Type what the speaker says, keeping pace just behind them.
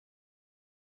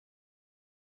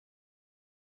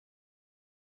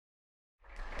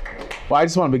Well, I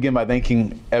just want to begin by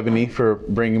thanking Ebony for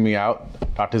bringing me out.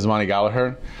 Dr. Zamani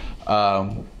Gallagher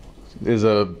is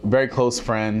a very close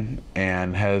friend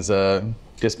and has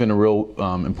just been a real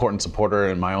important supporter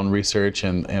in my own research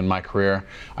and my career.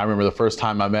 I remember the first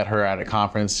time I met her at a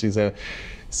conference, she's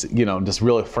just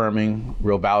real affirming,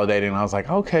 real validating. And I was like,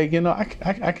 okay,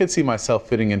 I could see myself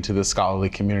fitting into this scholarly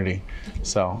community.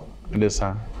 So I just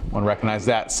want to recognize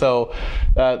that. So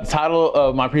the title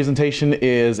of my presentation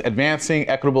is Advancing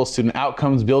Equitable Student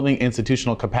Outcomes, Building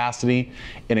Institutional Capacity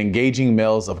in Engaging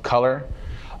Males of Color.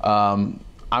 I'm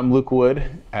Luke Wood,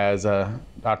 as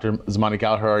Dr. Zamani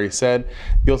Gallagher already said.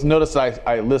 You'll notice that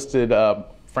I listed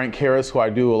Frank Harris, who I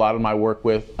do a lot of my work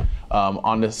with,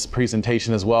 on this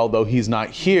presentation as well. Though he's not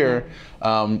here,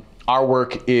 our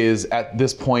work is at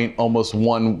this point almost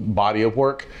one body of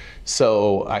work.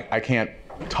 So I can't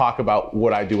talk about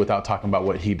what I do without talking about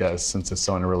what he does, since it's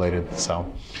so interrelated. So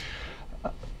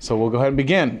we'll go ahead and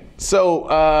begin. So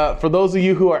for those of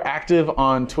you who are active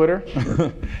on Twitter,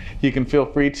 you can feel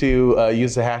free to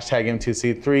use the hashtag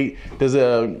M2C3. Does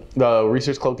the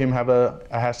Research Club team have a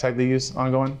hashtag they use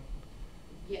ongoing?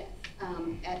 Yes,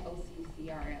 at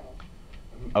OCCRL.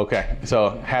 Okay,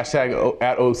 so hashtag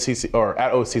at OCC or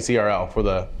at OCCRL for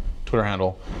the Twitter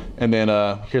handle. And then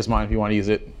here's mine if you want to use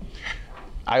it.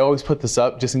 I always put this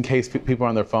up just in case people are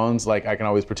on their phones. Like, I can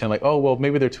always pretend like, oh, well,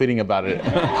 maybe they're tweeting about it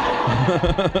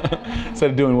instead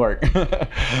of doing work.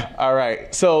 All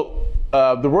right, so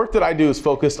the work that I do is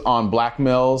focused on Black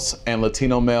males and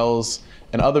Latino males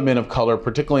and other men of color,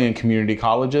 particularly in community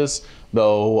colleges,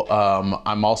 though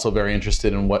I'm also very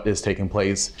interested in what is taking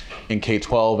place in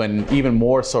K-12 and even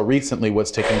more so recently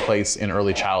what's taking place in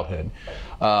early childhood.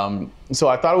 So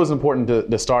I thought it was important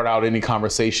to start out any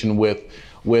conversation with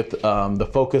the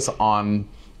focus on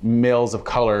males of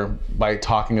color by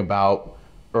talking about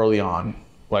early on,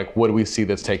 like what do we see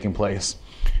that's taking place.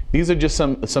 These are just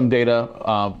some data,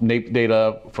 NAEP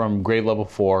data from grade level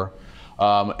 4.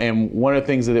 And one of the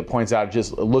things that it points out,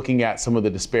 just looking at some of the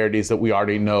disparities that we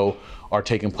already know are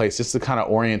taking place, just to kind of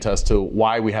orient us to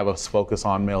why we have a focus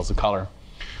on males of color.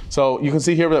 So you can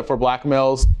see here that for Black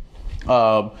males,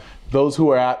 those who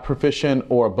are at proficient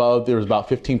or above, there's about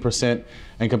 15%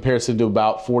 in comparison to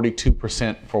about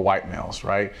 42% for white males,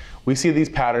 right? We see these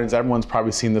patterns, everyone's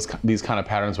probably seen these kind of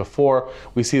patterns before.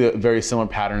 We see the very similar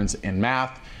patterns in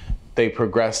math. They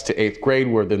progress to 8th grade,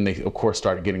 where then they, of course,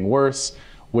 start getting worse,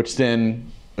 which then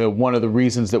one of the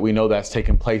reasons that we know that's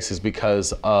taken place is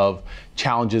because of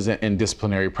challenges in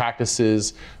disciplinary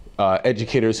practices,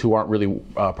 educators who aren't really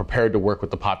prepared to work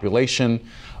with the population.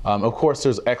 Of course,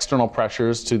 there's external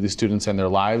pressures to the students and their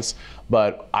lives,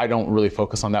 but I don't really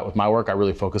focus on that with my work. I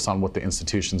really focus on what the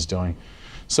institution's doing.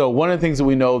 So one of the things that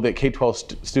we know that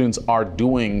K-12 students are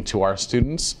doing to our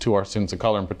students of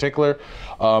color in particular,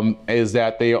 is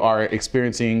that they are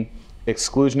experiencing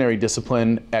exclusionary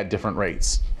discipline at different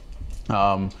rates.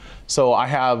 So I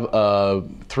have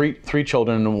three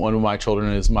children, and one of my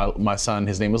children is my son.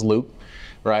 His name is Luke,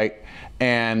 right?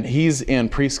 And he's in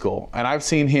preschool. And I've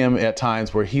seen him at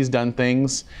times where he's done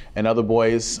things, and other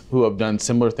boys who have done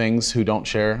similar things who don't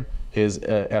share his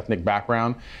ethnic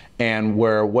background, and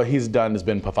where what he's done has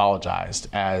been pathologized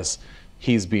as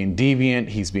he's being deviant,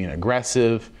 he's being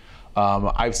aggressive.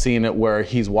 I've seen it where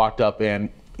he's walked up and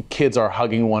kids are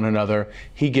hugging one another.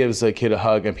 He gives a kid a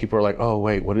hug and people are like, oh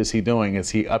wait, what is he doing? Is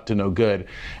he up to no good?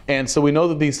 And so we know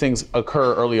that these things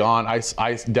occur early on. I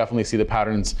definitely see the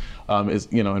patterns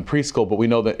in preschool, but we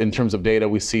know that in terms of data,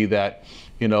 we see that,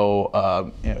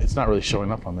 it's not really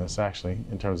showing up on this actually,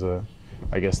 in terms of,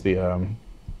 I guess, the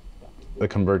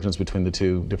convergence between the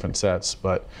two different sets.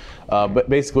 But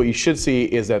basically what you should see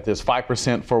is that there's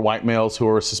 5% for white males who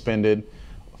are suspended,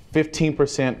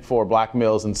 15% for Black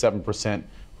males, and 7%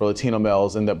 for Latino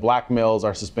males, and that Black males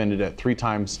are suspended at 3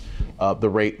 times the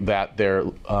rate that their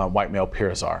white male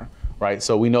peers are, right?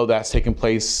 So we know that's taking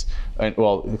place,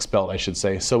 well, expelled, I should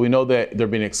say. So we know that they're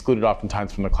being excluded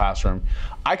oftentimes from the classroom.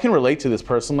 I can relate to this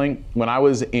personally. When I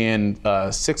was in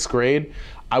 6th grade,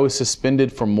 I was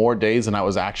suspended for more days than I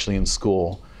was actually in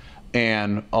school.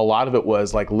 And a lot of it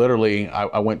was like literally,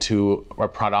 I went to a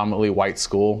predominantly white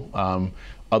school,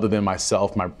 other than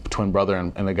myself, my twin brother,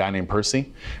 and a guy named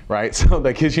Percy, right? So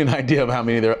that gives you an idea of how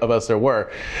many of us there were.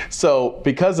 So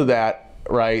because of that,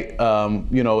 right,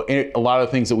 a lot of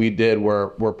things that we did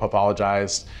were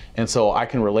pathologized. And so I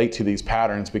can relate to these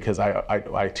patterns because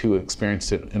I too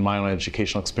experienced it in my own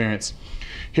educational experience.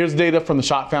 Here's data from the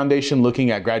Schott Foundation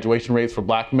looking at graduation rates for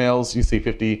Black males. You see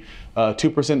 52%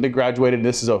 that graduated.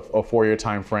 This is a 4-year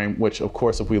time frame, which of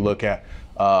course, if we look at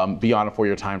beyond a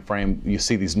 4-year time frame, you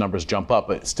see these numbers jump up,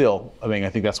 but still, I mean, I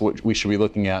think that's what we should be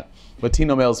looking at.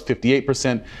 Latino males,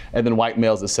 58%, and then white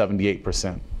males at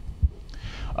 78%.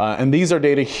 And these are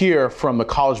data here from the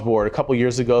College Board. A couple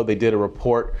years ago, they did a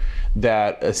report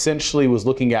that essentially was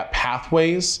looking at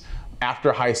pathways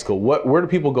after high school. Where do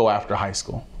people go after high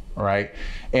school, all right?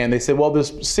 And they said, well,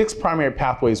 there's 6 primary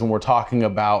pathways when we're talking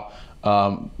about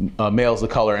males of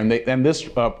color. And this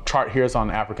chart here is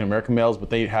on African American males, but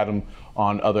they had them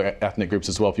on other ethnic groups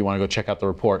as well if you want to go check out the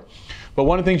report. But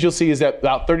one of the things you'll see is that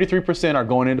about 33% are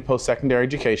going into post-secondary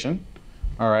education,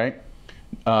 all right?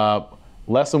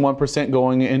 Less than 1%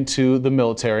 going into the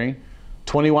military.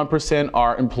 21%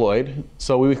 are employed.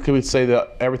 So we could say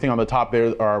that everything on the top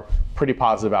there are pretty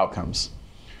positive outcomes.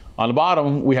 On the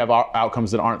bottom, we have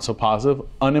outcomes that aren't so positive.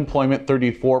 Unemployment,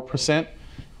 34%.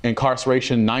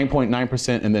 Incarceration,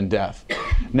 9.9%, and then death.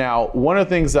 Now, one of the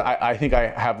things that I think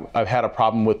I've had a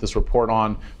problem with this report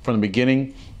on from the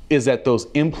beginning is that those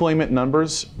employment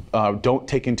numbers don't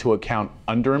take into account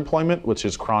underemployment, which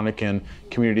is chronic in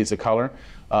communities of color.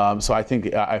 So I think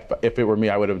if it were me,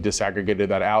 I would have disaggregated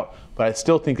that out. But I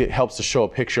still think it helps to show a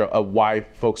picture of why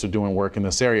folks are doing work in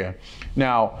this area.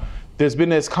 Now, there's been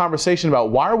this conversation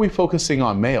about why are we focusing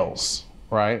on males,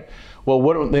 right? Well,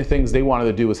 one of the things they wanted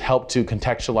to do was help to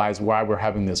contextualize why we're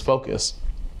having this focus.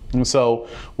 And so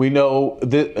we know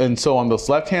that, and so on this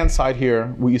left-hand side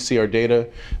here, we see our data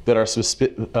that are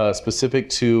specific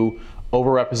to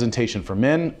overrepresentation for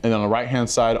men, and on the right-hand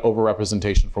side,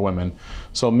 overrepresentation for women.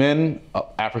 So men,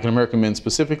 African-American men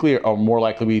specifically, are more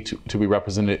likely to be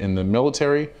represented in the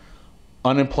military,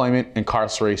 unemployment,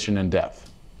 incarceration, and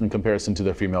death in comparison to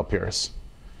their female peers.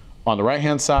 On the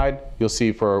right-hand side, you'll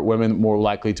see for women more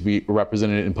likely to be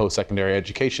represented in post-secondary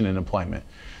education and employment.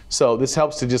 So this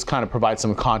helps to just kind of provide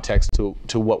some context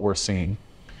to what we're seeing.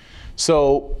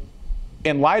 So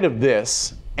in light of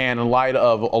this, and in light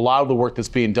of a lot of the work that's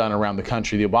being done around the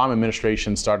country, the Obama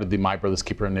administration started the My Brother's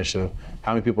Keeper initiative.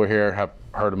 How many people here have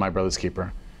heard of My Brother's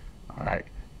Keeper? All right.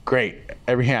 Great,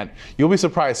 every hand. You'll be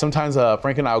surprised. Sometimes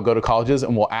Frank and I will go to colleges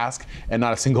and we'll ask, and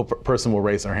not a single person will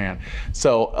raise their hand.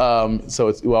 So,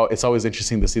 it's always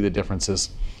interesting to see the differences.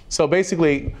 So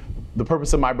basically, the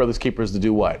purpose of My Brother's Keeper is to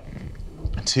do what?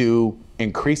 To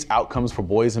increase outcomes for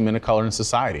boys and men of color in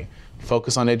society.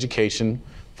 Focus on education,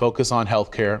 focus on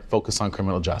healthcare, focus on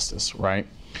criminal justice, right?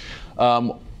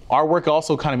 Our work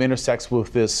also kind of intersects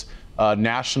with this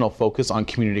national focus on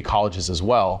community colleges as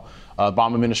well.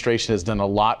 Obama administration has done a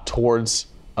lot towards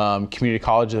community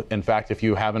college. In fact, if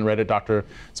you haven't read it, Dr.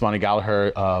 Zamani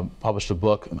Gallagher published a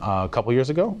book a couple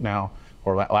years ago now,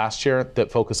 or last year,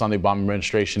 that focused on the Obama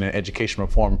administration and education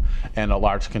reform, and a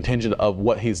large contingent of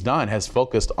what he's done has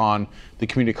focused on the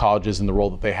community colleges and the role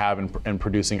that they have in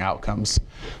producing outcomes.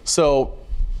 So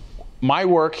my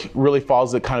work really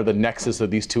falls at kind of the nexus of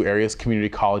these two areas, community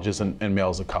colleges and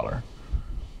males of color.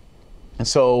 And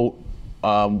so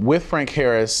with Frank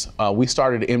Harris, we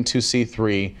started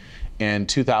M2C3 in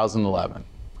 2011.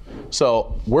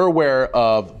 So we're aware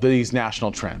of these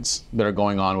national trends that are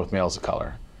going on with males of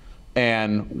color.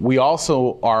 And we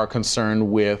also are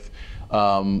concerned with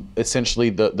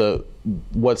essentially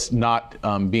what's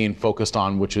not being focused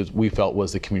on, which is we felt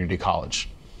was the community college.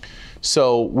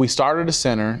 So we started a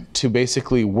center to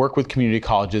basically work with community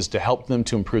colleges to help them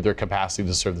to improve their capacity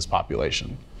to serve this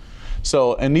population.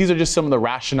 So, and these are just some of the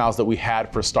rationales that we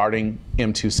had for starting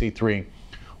M2C3.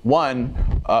 One,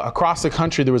 across the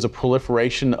country, there was a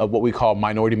proliferation of what we call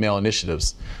minority male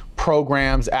initiatives,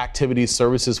 programs, activities,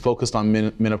 services focused on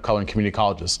men of color in community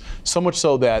colleges. So much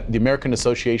so that the American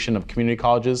Association of Community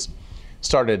Colleges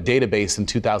started a database in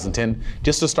 2010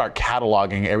 just to start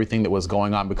cataloging everything that was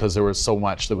going on because there was so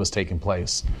much that was taking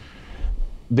place.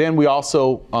 Then we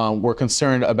also were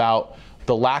concerned about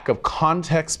the lack of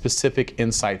context-specific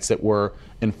insights that were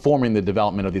informing the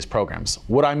development of these programs.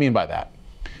 What do I mean by that?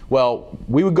 Well,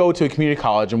 we would go to a community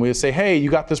college and we would say, hey, you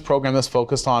got this program that's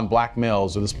focused on black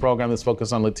males, or this program that's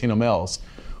focused on Latino males.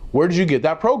 Where did you get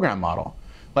that program model?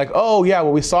 Like, oh yeah,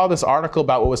 well, we saw this article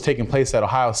about what was taking place at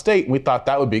Ohio State and we thought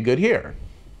that would be good here.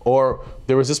 Or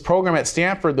there was this program at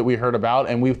Stanford that we heard about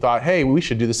and we thought, hey, we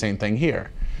should do the same thing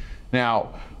here.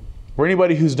 Now, for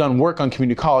anybody who's done work on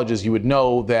community colleges, you would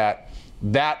know that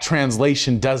that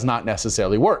translation does not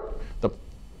necessarily work.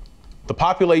 The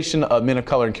population of men of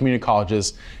color in community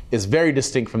colleges is very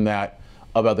distinct from that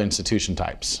of other institution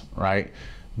types, right?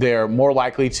 They're more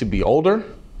likely to be older.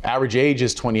 Average age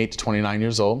is 28 to 29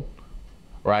 years old,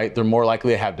 right? They're more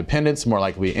likely to have dependents, more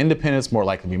likely to be independents, more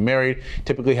likely to be married,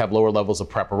 typically have lower levels of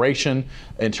preparation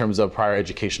in terms of prior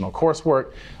educational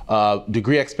coursework.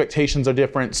 Degree expectations are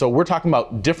different. So we're talking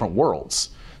about different worlds.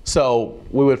 So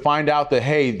we would find out that,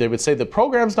 hey, they would say the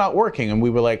program's not working. And we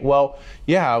were like, well,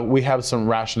 yeah, we have some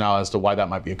rationale as to why that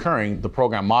might be occurring. The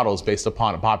program model is based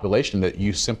upon a population that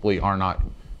you simply are not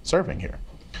serving here.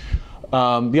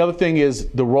 The other thing is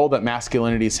the role that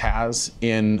masculinities has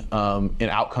in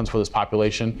outcomes for this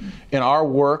population. In our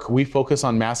work, we focus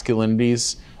on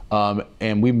masculinities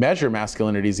and we measure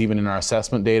masculinities even in our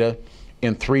assessment data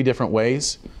in 3 different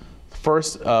ways.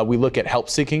 First, we look at help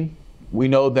seeking. We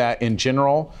know that in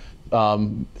general,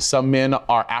 some men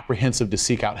are apprehensive to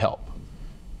seek out help,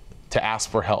 to ask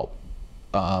for help,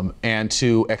 and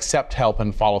to accept help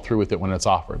and follow through with it when it's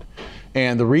offered.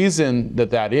 And the reason that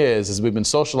that is we've been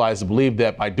socialized to believe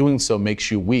that by doing so makes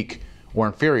you weak or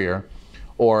inferior,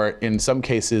 or in some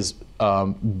cases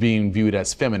being viewed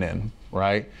as feminine,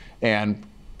 right? And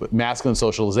masculine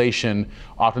socialization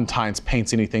oftentimes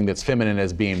paints anything that's feminine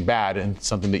as being bad and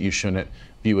something that you shouldn't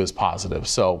view as positive.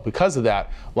 So because of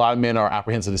that, a lot of men are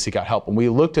apprehensive to seek out help. And we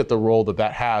looked at the role that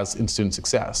that has in student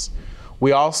success.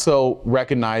 We also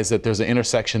recognize that there's an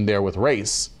intersection there with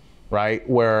race, right?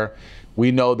 Where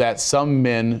we know that some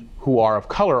men who are of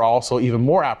color are also even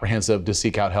more apprehensive to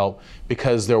seek out help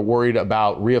because they're worried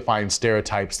about reifying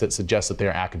stereotypes that suggest that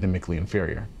they're academically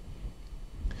inferior.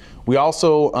 We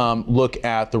also look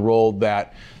at the role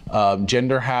that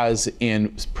gender has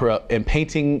in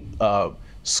painting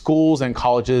schools and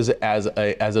colleges as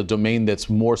a domain that's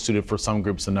more suited for some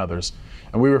groups than others.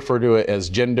 And we refer to it as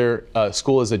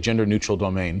school as a gender neutral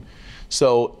domain.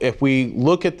 So if we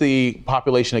look at the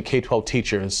population of K-12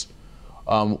 teachers,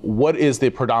 what is the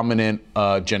predominant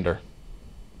gender?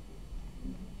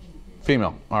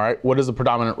 Female, all right. What is the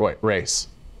predominant race?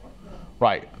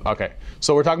 Right, okay.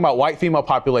 So we're talking about white female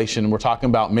population, we're talking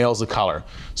about males of color.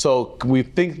 So we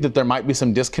think that there might be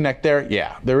some disconnect there?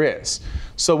 Yeah, there is.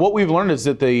 So what we've learned is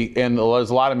that and there's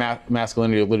a lot of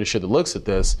masculinity literature that looks at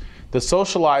this, the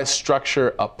socialized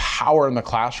structure of power in the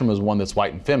classroom is one that's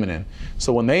white and feminine.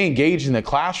 So when they engage in the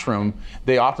classroom,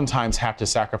 they oftentimes have to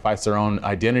sacrifice their own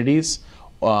identities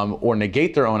or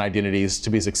negate their own identities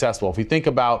to be successful. If you think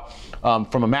about,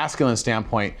 from a masculine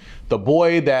standpoint, the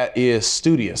boy that is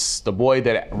studious, the boy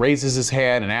that raises his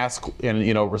hand and asks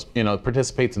and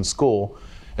participates in school,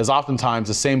 is oftentimes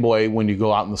the same boy when you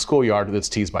go out in the schoolyard that's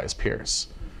teased by his peers,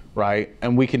 right?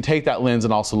 And we can take that lens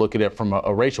and also look at it from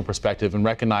a racial perspective and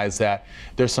recognize that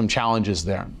there's some challenges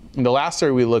there. And the last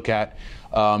area we look at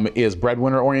is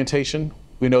breadwinner orientation.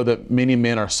 We know that many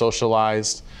men are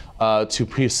socialized to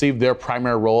perceive their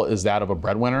primary role as that of a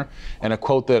breadwinner. And a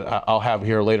quote that I'll have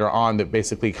here later on that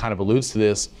basically kind of alludes to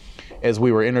this, as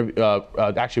we were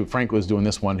actually Frank was doing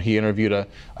this one, he interviewed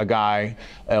a guy,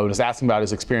 was asking about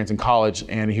his experience in college,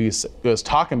 and he was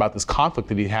talking about this conflict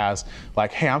that he has,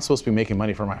 like, hey, I'm supposed to be making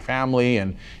money for my family,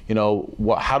 and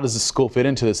how does this school fit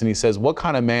into this? And he says, what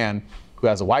kind of man who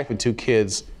has a wife and 2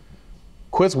 kids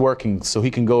quits working so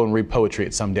he can go and read poetry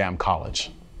at some damn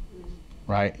college?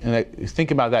 Right? And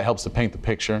thinking about that helps to paint the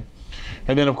picture.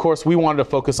 And then, of course, we wanted to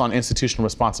focus on institutional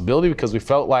responsibility because we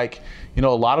felt like, a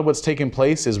lot of what's taking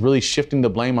place is really shifting the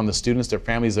blame on the students, their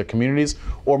families, their communities,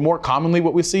 or more commonly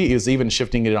what we see is even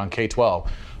shifting it on K-12.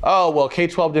 Oh, well,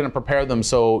 K-12 didn't prepare them,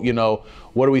 so,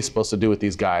 what are we supposed to do with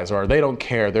these guys? Or they don't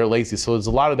care, they're lazy. So there's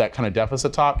a lot of that kind of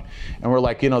deficit talk. And we're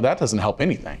like, that doesn't help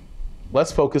anything.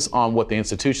 Let's focus on what the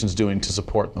institution's doing to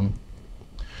support them.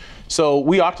 So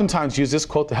we oftentimes use this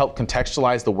quote to help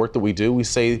contextualize the work that we do. We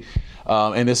say,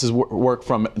 and this is work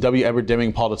from W. Edward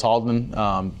Deming, Paul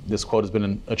Talden, this quote has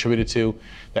been attributed to,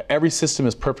 that every system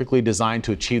is perfectly designed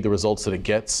to achieve the results that it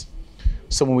gets.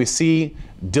 So when we see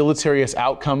deleterious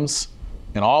outcomes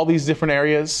in all these different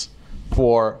areas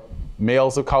for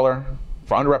males of color,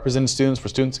 for underrepresented students, for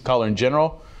students of color in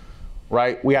general,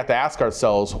 right, we have to ask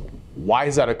ourselves, why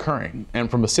is that occurring?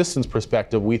 And from a systems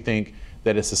perspective, we think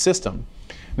that it's a system.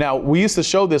 Now, we used to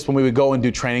show this when we would go and do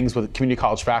trainings with community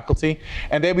college faculty,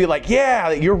 and they'd be like,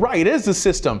 yeah, you're right, it is the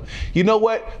system. You know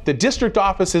what? The district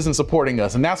office isn't supporting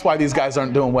us, and that's why these guys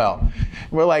aren't doing well.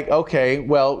 And we're like, okay,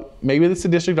 well, maybe it's the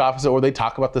district office, or they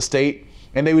talk about the state,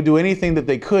 and they would do anything that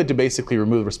they could to basically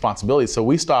remove responsibility. So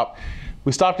we stopped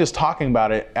just talking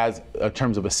about it as in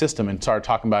terms of a system and started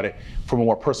talking about it from a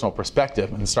more personal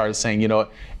perspective and started saying,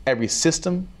 every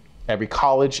system, every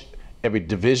college, every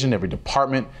division, every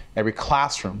department, every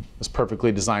classroom is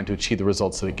perfectly designed to achieve the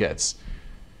results that it gets.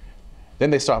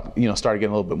 Then they started getting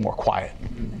a little bit more quiet.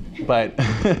 But,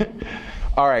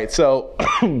 all right, so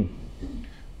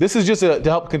this is just to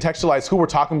help contextualize who we're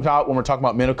talking about when we're talking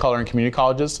about men of color in community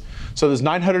colleges. So there's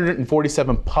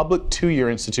 947 public 2-year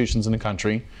institutions in the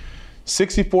country.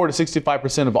 64 to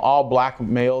 65% of all Black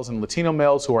males and Latino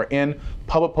males who are in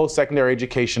public post-secondary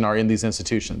education are in these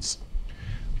institutions.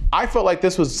 I felt like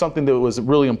this was something that was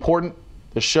really important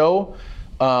to show,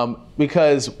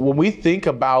 because when we think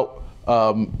about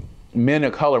men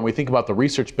of color and we think about the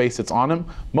research base that's on them,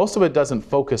 most of it doesn't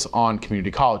focus on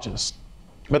community colleges.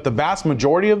 But the vast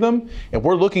majority of them, if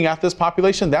we're looking at this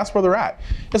population, that's where they're at.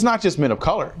 It's not just men of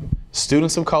color.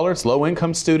 Students of color, it's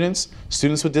low-income students,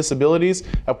 students with disabilities.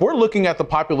 If we're looking at the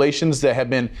populations that have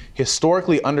been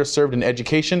historically underserved in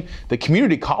education, the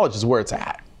community college is where it's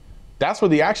at. That's where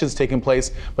the action is taking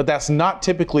place, but that's not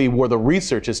typically where the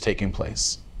research is taking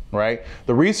place, right?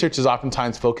 The research is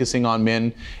oftentimes focusing on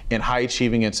men in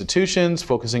high-achieving institutions,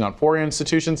 focusing on foreign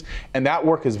institutions, and that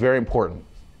work is very important.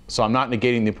 So I'm not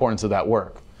negating the importance of that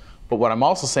work. But what I'm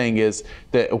also saying is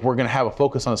that if we're going to have a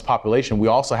focus on this population, we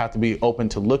also have to be open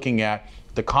to looking at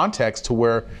the context to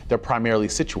where they're primarily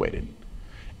situated.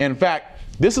 In fact,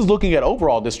 this is looking at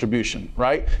overall distribution,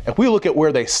 right? If we look at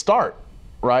where they start,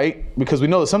 right, because we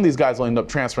know that some of these guys will end up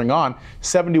transferring on,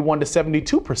 71 to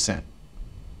 72%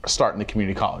 start in the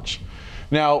community college.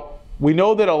 Now, we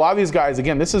know that a lot of these guys,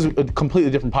 again, this is a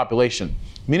completely different population.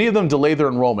 Many of them delay their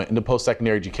enrollment into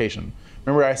post-secondary education.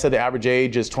 Remember I said the average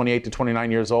age is 28 to 29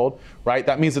 years old, right?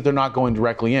 That means that they're not going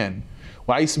directly in.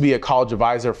 When I used to be a college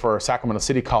advisor for Sacramento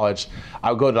City College,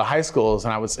 I would go to the high schools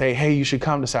and I would say, hey, you should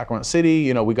come to Sacramento City.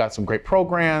 You know, we got some great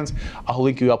programs. I'll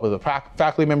link you up with a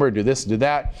faculty member, do this, do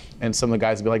that. And some of the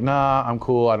guys would be like, nah, I'm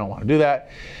cool, I don't want to do that.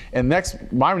 And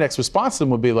my next response to them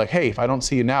would be like, hey, if I don't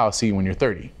see you now, I'll see you when you're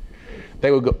 30. They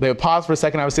would pause for a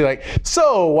second. I would say like,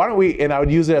 so why don't we, and I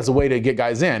would use it as a way to get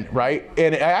guys in, right?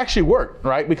 And it actually worked,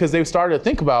 right? Because they started to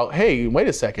think about, hey, wait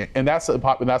a second. And that's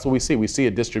what we see. We see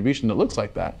a distribution that looks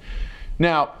like that.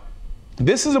 Now,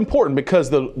 this is important because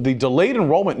the delayed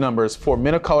enrollment numbers for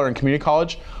men of color in community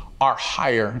college are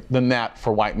higher than that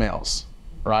for white males,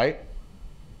 right?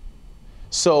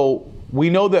 So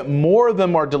we know that more of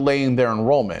them are delaying their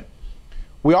enrollment.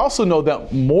 We also know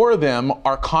that more of them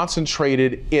are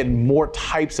concentrated in more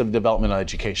types of developmental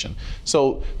education.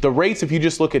 So the rates, if you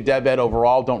just look at Dev Ed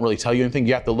overall, don't really tell you anything.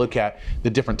 You have to look at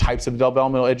the different types of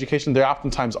developmental education. They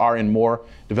oftentimes are in more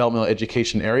developmental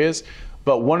education areas.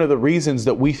 But one of the reasons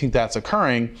that we think that's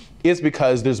occurring is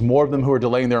because there's more of them who are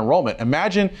delaying their enrollment.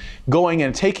 Imagine going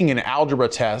and taking an algebra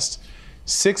test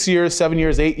 6 years, 7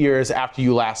 years, 8 years after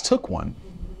you last took one.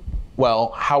 Well,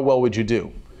 how well would you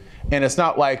do? And it's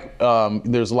not like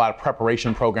there's a lot of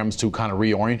preparation programs to kind of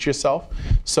reorient yourself.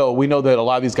 So we know that a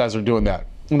lot of these guys are doing that.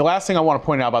 And the last thing I want to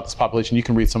point out about this population, you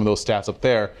can read some of those stats up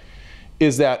there,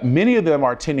 is that many of them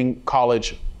are attending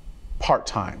college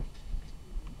part-time.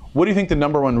 What do you think the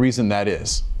number one reason that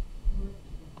is?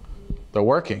 They're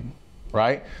working,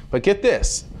 right? But get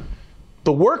this,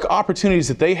 the work opportunities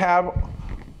that they have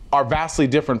are vastly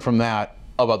different from that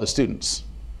of other students.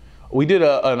 We did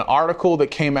an article that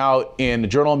came out in the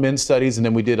Journal of Men's Studies, and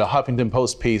then we did a Huffington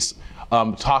Post piece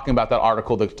talking about that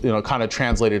article that kind of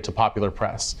translated to popular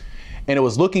press. And it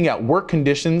was looking at work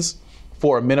conditions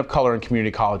for men of color in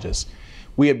community colleges.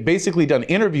 We had basically done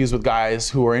interviews with guys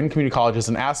who are in community colleges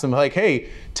and asked them like, hey,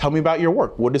 tell me about your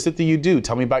work. What is it that you do?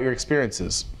 Tell me about your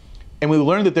experiences. And we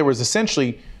learned that there was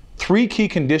essentially 3 key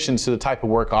conditions to the type of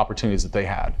work opportunities that they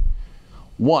had.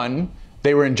 One,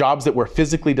 they were in jobs that were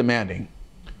physically demanding.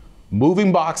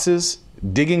 Moving boxes,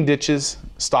 digging ditches,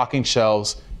 stocking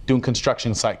shelves, doing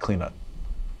construction site cleanup.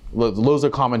 Those are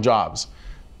common jobs.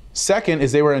 Second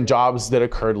is they were in jobs that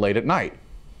occurred late at night.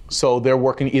 So they're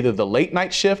working either the late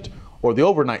night shift or the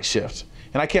overnight shift.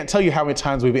 And I can't tell you how many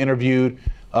times we've interviewed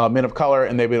men of color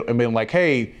and they've been like,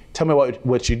 hey, tell me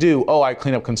what you do. Oh, I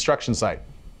clean up construction site.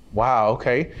 Wow,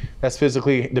 okay, that's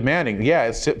physically demanding. Yeah,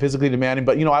 it's physically demanding,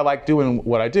 but I like doing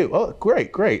what I do. Oh,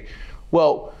 great, great.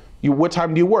 Well, what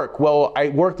time do you work? Well, I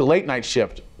work the late night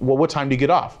shift. Well, what time do you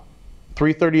get off?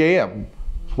 3:30 a.m.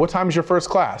 What time is your first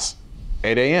class?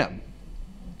 8 a.m.,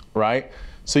 right?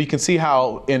 So you can see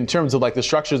how, in terms of like the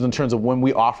structures, in terms of when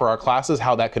we offer our classes,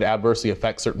 how that could adversely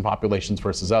affect certain populations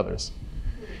versus others.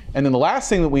 And then the last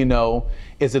thing that we know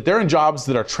is that they're in jobs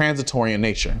that are transitory in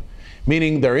nature.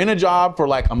 Meaning they're in a job for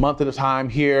like a month at a time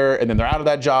here, and then they're out of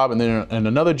that job, and then in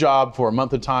another job for a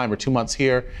month at a time or 2 months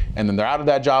here, and then they're out of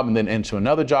that job and then into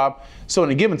another job. So in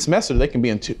a given semester, they can be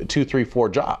in two, 3, 4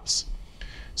 jobs.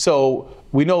 So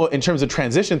we know in terms of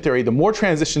transition theory, the more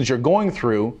transitions you're going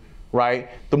through, right,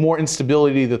 the more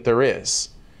instability that there is.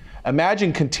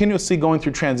 Imagine continuously going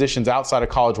through transitions outside of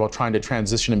college while trying to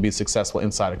transition and be successful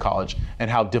inside of college, and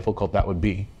how difficult that would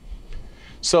be.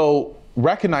 So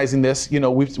recognizing this,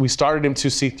 we started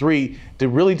M2C3 to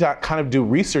really kind of do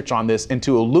research on this and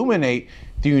to illuminate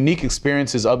the unique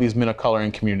experiences of these men of color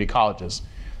in community colleges.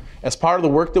 As part of the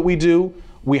work that we do,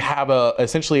 we have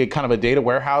essentially a kind of a data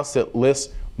warehouse that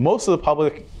lists most of the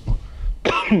public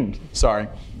sorry,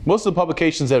 most of the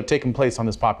publications that have taken place on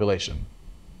this population.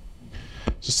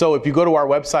 So if you go to our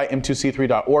website,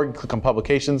 m2c3.org, click on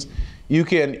publications, you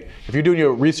can, if you're doing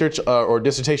your research or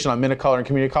dissertation on men of color and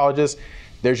community colleges,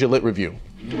 there's your lit review.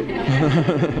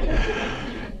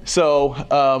 So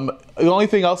the only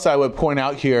thing else I would point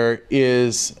out here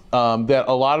is that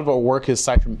a lot of our work is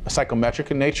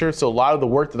psychometric in nature. So a lot of the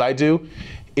work that I do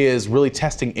is really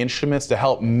testing instruments to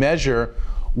help measure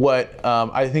what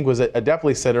I think was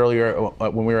definitely said earlier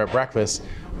when we were at breakfast.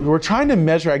 We're trying to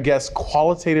measure, I guess,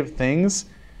 qualitative things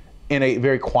in a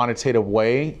very quantitative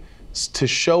way to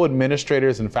show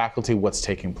administrators and faculty what's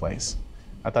taking place.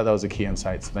 I thought that was a key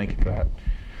insight, so thank you for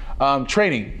that.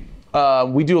 Training.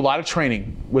 We do a lot of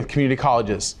training with community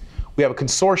colleges. We have a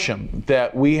consortium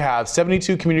that we have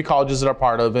 72 community colleges that are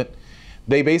part of it.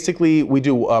 We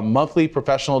do monthly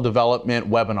professional development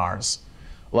webinars.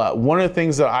 One of the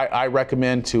things that I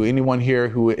recommend to anyone here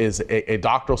who is a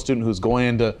doctoral student who's going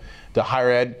into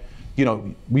higher ed,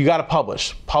 we got to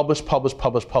publish.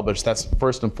 That's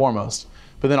first and foremost.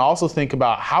 But then also think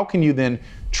about how can you then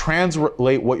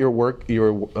translate what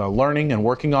you're learning and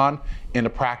working on into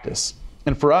practice.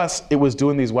 And for us, it was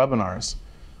doing these webinars.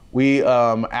 We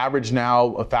average now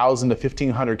 1,000 to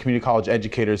 1,500 community college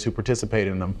educators who participate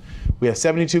in them. We have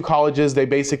 72 colleges. They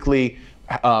basically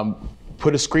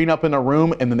put a screen up in a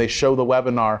room and then they show the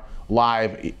webinar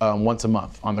live once a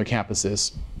month on their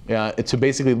campuses to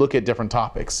basically look at different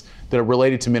topics that are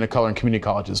related to men of color and community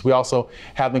colleges. We also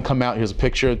have them come out. Here's a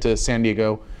picture to San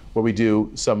Diego where we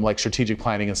do some strategic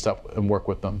planning and stuff and work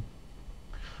with them.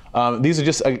 These are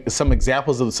just some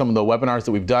examples of some of the webinars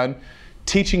that we've done.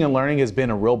 Teaching and learning has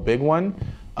been a real big one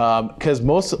because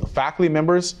most faculty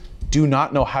members do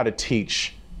not know how to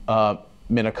teach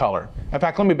men of color. In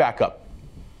fact, let me back up.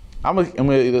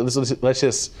 Let's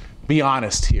just be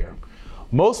honest here.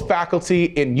 Most faculty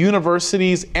in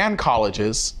universities and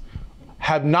colleges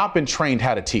have not been trained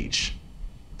how to teach.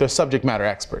 They're subject matter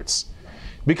experts.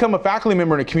 Become a faculty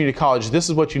member in a community college, this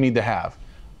is what you need to have: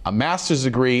 a master's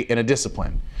degree in a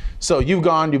discipline. So you've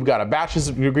got a bachelor's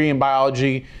degree in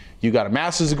biology, you got a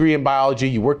master's degree in biology,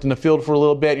 you worked in the field for a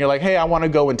little bit, and you're like, hey, I want to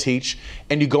go and teach,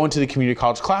 and you go into the community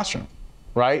college classroom,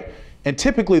 right? And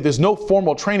typically there's no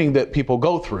formal training that people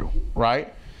go through,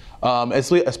 right?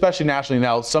 Especially nationally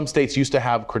now, some states used to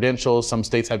have credentials, some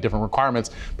states have different requirements,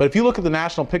 but if you look at the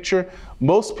national picture,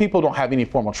 most people don't have any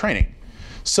formal training.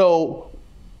 So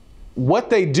what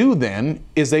they do then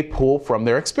is they pull from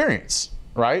their experience,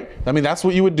 right? I mean, that's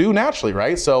what you would do naturally,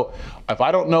 right? So if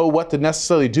I don't know what to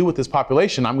necessarily do with this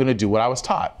population, I'm going to do what I was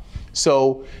taught.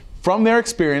 So from their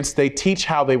experience, they teach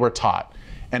how they were taught.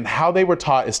 And how they were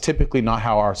taught is typically not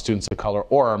how our students of color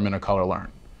or our men of color learn.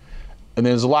 And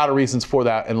there's a lot of reasons for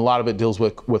that, and a lot of it deals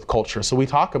with culture. So we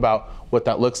talk about what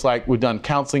that looks like. We've done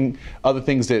counseling, other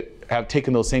things that have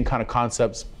taken those same kind of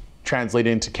concepts,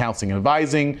 translated into counseling and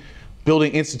advising,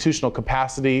 building institutional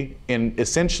capacity in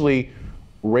essentially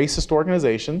racist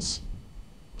organizations,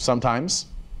 sometimes,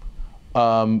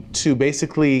 to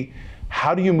basically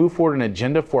how do you move forward an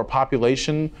agenda for a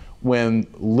population when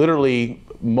literally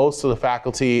most of the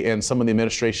faculty and some of the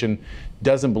administration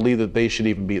doesn't believe that they should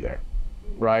even be there,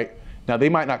 right? Now, they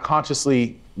might not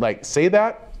consciously say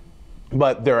that,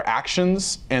 but their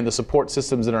actions and the support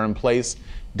systems that are in place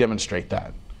demonstrate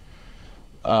that.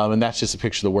 And that's just a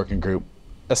picture of the working group.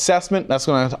 Assessment, that's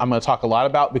what I'm going to talk a lot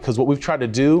about, because what we've tried to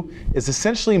do is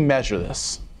essentially measure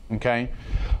this, okay?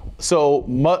 So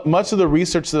much of the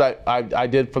research that I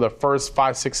did for the first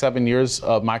 5, 6, 7 years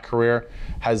of my career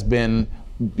has been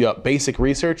basic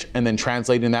research and then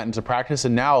translating that into practice.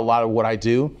 And now a lot of what I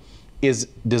do is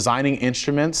designing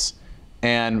instruments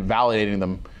and validating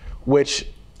them, which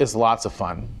is lots of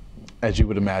fun, as you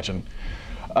would imagine.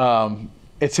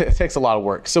 It takes a lot of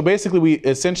work. So basically, we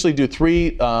essentially do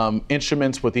 3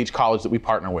 instruments with each college that we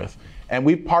partner with. And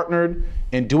we've partnered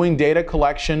in doing data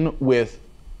collection with,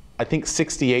 I think,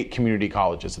 68 community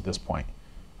colleges at this point,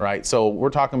 right? So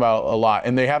we're talking about a lot.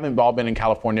 And they haven't all been in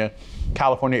California,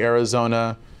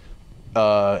 Arizona,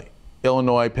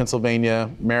 Illinois, Pennsylvania,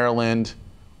 Maryland,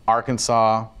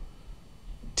 Arkansas,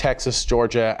 Texas,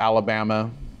 Georgia, Alabama,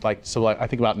 I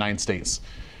think about 9 states.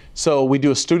 So we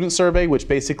do a student survey, which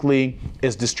basically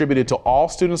is distributed to all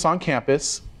students on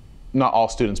campus, not all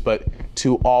students, but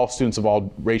to all students of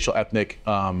all racial, ethnic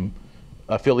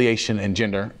affiliation and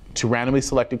gender, to randomly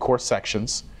selected course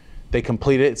sections. They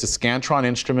complete it, it's a Scantron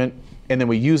instrument, and then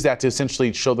we use that to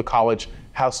essentially show the college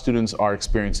how students are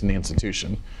experiencing the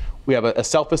institution. We have a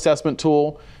self-assessment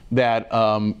tool that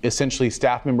essentially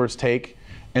staff members take,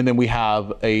 and then we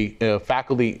have a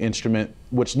faculty instrument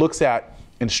which looks at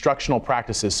instructional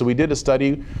practices. So we did a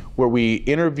study where we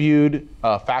interviewed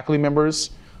faculty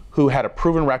members who had a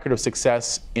proven record of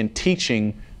success in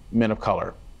teaching men of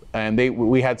color. And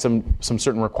we had some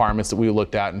certain requirements that we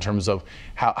looked at in terms of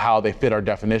how they fit our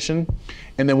definition.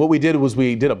 And then what we did was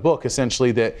we did a book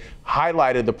essentially that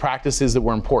highlighted the practices that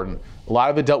were important. A lot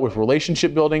of it dealt with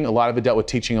relationship building, a lot of it dealt with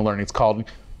teaching and learning. It's called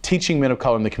Teaching Men of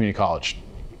Color in the Community College.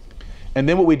 And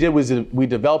then what we did was we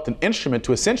developed an instrument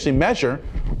to essentially measure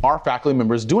our faculty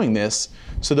members doing this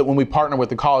so that when we partner with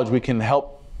the college, we can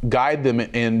help guide them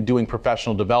in doing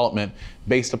professional development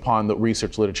based upon the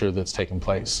research literature that's taken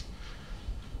place.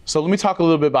 So let me talk a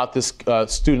little bit about this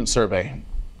student survey.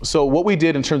 So what we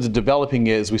did in terms of developing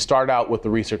it is we started out with the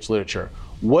research literature.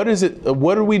 What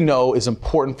do we know is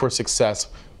important for success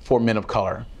for men of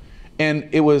color? And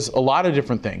it was a lot of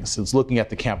different things. It's looking at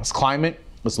the campus climate,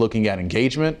 it's looking at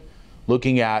engagement,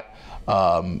 looking at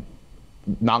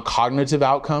non-cognitive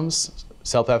outcomes,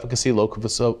 self-efficacy,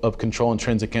 locus of control,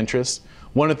 intrinsic interest.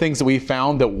 One of the things that we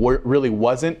found that really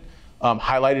wasn't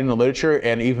highlighted in the literature,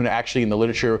 and even actually in the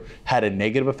literature had a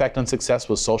negative effect on success,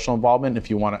 was social involvement. If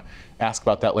you want to ask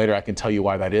about that later, I can tell you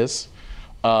why that is.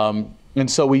 And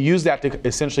so we used that to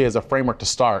essentially as a framework to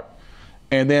start.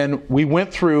 And then we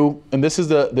went through, and this is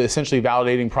the essentially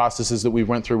validating processes that we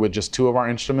went through with just 2 of our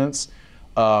instruments.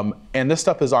 And this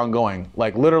stuff is ongoing.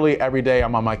 Like literally every day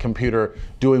I'm on my computer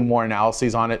doing more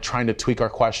analyses on it, trying to tweak our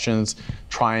questions,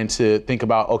 trying to think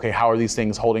about, okay, how are these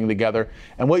things holding together?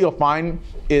 And what you'll find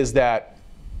is that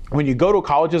when you go to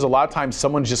colleges, a lot of times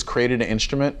someone just created an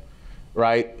instrument,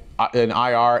 right, an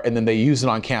IR, and then they use it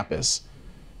on campus.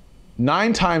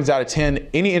 9 times out of 10,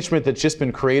 any instrument that's just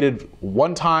been created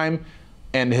one time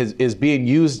and is being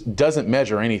used doesn't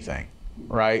measure anything.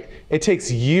 Right? It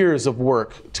takes years of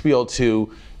work to be able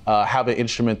to have an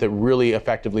instrument that really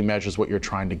effectively measures what you're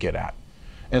trying to get at.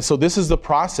 And so this is the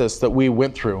process that we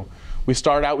went through. We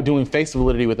started out doing face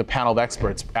validity with a panel of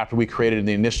experts after we created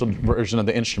the initial version of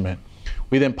the instrument.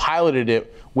 We then piloted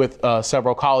it with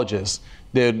several colleges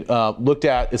that looked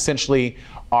at essentially,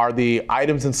 are the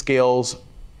items and scales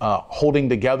holding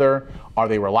together? Are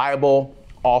they reliable?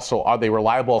 Also, are they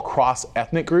reliable across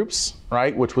ethnic groups,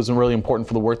 right? Which was really important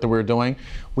for the work that we were doing.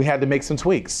 We had to make some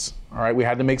tweaks, all right? We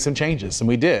had to make some changes, and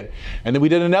we did. And then we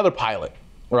did another pilot,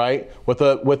 right? With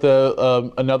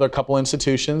another couple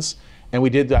institutions, and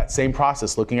we did that same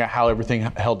process, looking at how everything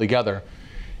held together.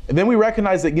 And then we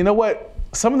recognized that, you know what?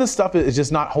 Some of this stuff is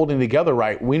just not holding together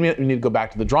right. We need to go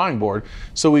back to the drawing board.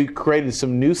 So we created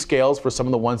some new scales for some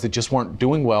of the ones that just weren't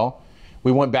doing well.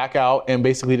 We went back out and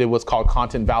basically did what's called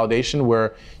content validation,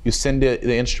 where you send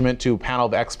the instrument to a panel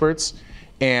of experts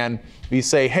and you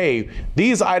say, hey,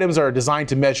 these items are designed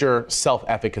to measure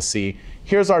self-efficacy.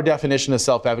 Here's our definition of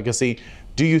self-efficacy.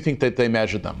 Do you think that they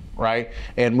measured them, right?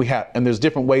 And there's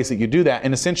different ways that you do that.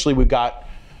 And essentially we got,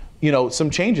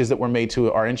 some changes that were made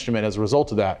to our instrument as a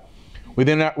result of that. We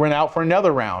then went out for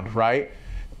another round, right?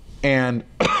 And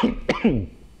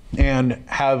and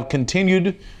have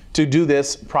continued to do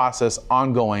this process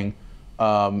ongoing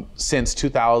since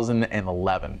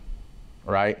 2011,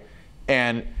 right?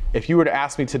 And if you were to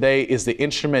ask me today, is the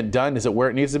instrument done? Is it where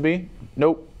it needs to be?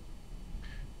 Nope.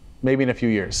 Maybe in a few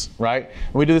years, right?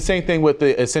 And we do the same thing with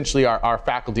essentially our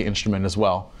faculty instrument as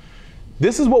well.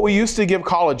 This is what we used to give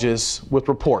colleges with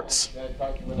reports,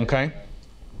 okay?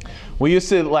 We used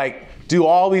to do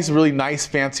all these really nice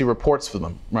fancy reports for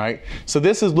them, right? So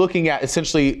this is looking at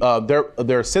essentially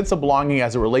their sense of belonging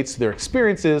as it relates to their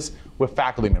experiences with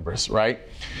faculty members, right?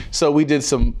 So we did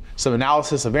some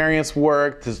analysis of variance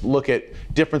work to look at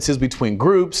differences between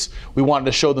groups. We wanted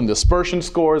to show them dispersion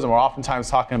scores, and we're oftentimes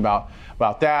talking about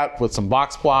that with some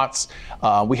box plots.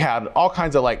 We had all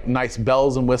kinds of nice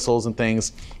bells and whistles and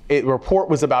things. The report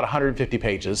was about 150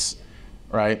 pages,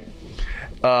 right?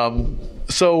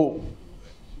 So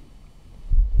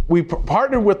we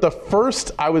partnered with the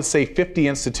first, I would say, 50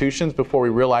 institutions before we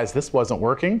realized this wasn't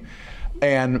working.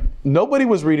 And nobody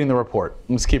was reading the report.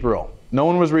 Let's keep it real. No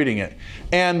one was reading it.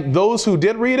 And those who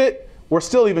did read it were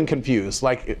still even confused.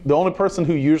 The only person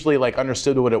who usually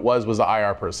understood what it was the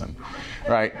IR person,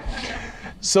 right?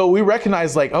 So we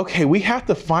recognized okay, we have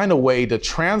to find a way to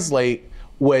translate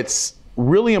what's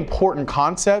really important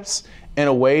concepts in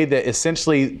a way that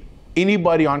essentially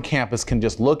anybody on campus can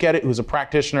just look at it who's a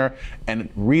practitioner and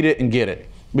read it and get it.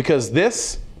 Because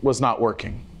this was not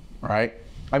working, right?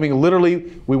 I mean,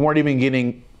 literally, we weren't even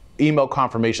getting email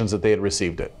confirmations that they had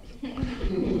received it.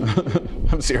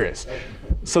 I'm serious.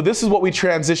 So this is what we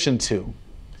transitioned to,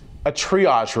 a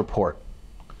triage report.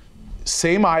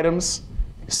 Same items,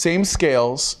 same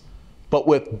scales, but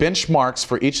with benchmarks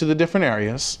for each of the different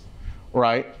areas,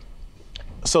 right?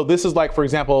 So this is like, for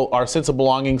example, our sense of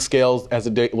belonging scales as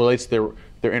it relates to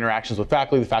their interactions with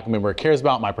faculty. The faculty member cares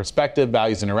about my perspective,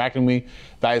 values interacting with me,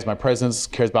 values my presence,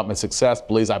 cares about my success,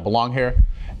 believes I belong here.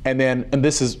 And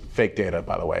this is fake data,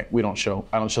 by the way. I don't show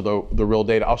the real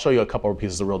data. I'll show you a couple of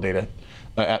pieces of real data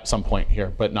at some point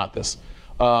here, but not this.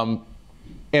 And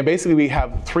basically we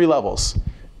have 3 levels.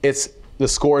 The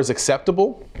score is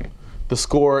acceptable, the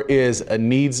score is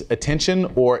needs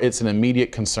attention, or it's an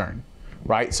immediate concern,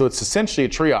 right? So it's essentially a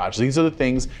triage. These are the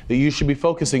things that you should be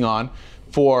focusing on.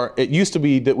 It used to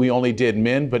be that we only did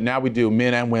men, but now we do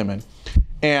men and women.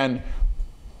 And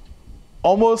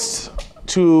almost like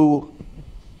to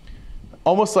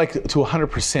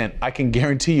 100%, I can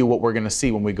guarantee you what we're gonna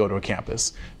see when we go to a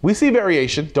campus. We see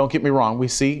variation, don't get me wrong, we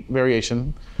see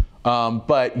variation.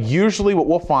 But usually what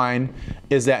we'll find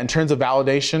is that in terms of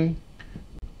validation,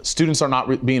 students are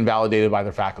not being validated by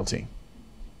their faculty,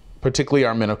 particularly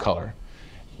our men of color.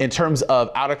 In terms of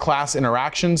out-of-class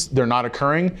interactions, they're not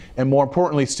occurring. And more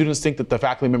importantly, students think that the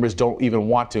faculty members don't even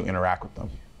want to interact with them,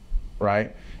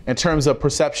 right? In terms of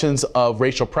perceptions of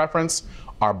racial preference,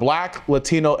 our Black,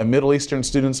 Latino, and Middle Eastern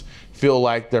students feel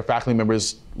like their faculty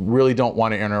members really don't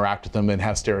want to interact with them and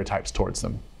have stereotypes towards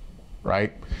them,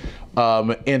 right?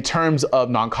 In terms of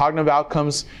non-cognitive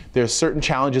outcomes, there's certain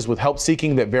challenges with help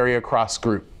seeking that vary across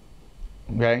group.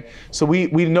 Okay, so we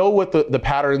know what the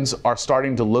patterns are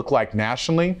starting to look like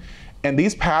nationally, and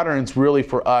these patterns really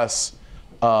for us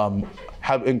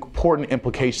have important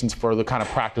implications for the kind of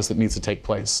practice that needs to take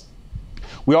place.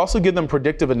 We also give them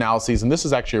predictive analyses, and this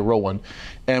is actually a real one,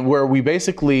 and where we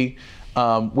basically,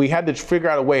 we had to figure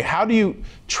out a way, how do you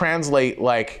translate,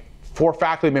 like, for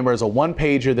faculty members, a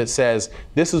one-pager that says,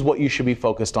 this is what you should be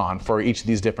focused on for each of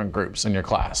these different groups in your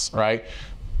class, right?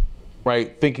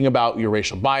 Right, thinking about your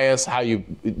racial bias, how do you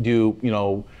build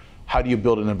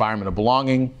an environment of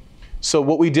belonging. So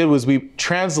what we did was we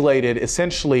translated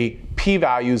essentially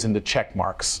p-values into check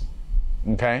marks,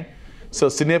 okay? So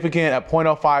significant at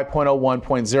 0.05, 0.01,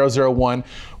 0.001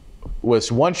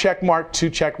 was 1 check mark, 2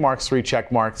 check marks, 3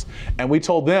 check marks. And we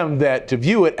told them that to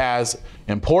view it as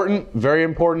important, very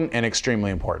important, and extremely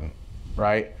important,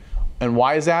 right? And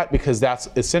why is that? Because that's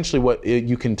essentially what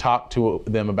you can talk to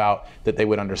them about that they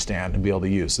would understand and be able to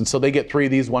use. And so they get 3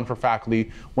 of these, 1 for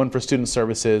faculty, 1 for student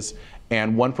services,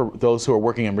 and 1 for those who are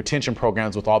working in retention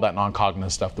programs with all that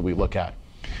non-cognitive stuff that we look at.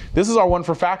 This is our 1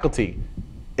 for faculty.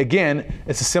 Again,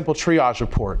 it's a simple triage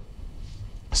report.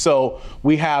 So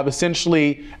we have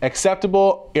essentially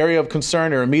acceptable, area of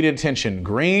concern or immediate attention,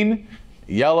 green,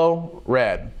 yellow,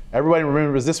 red. Everybody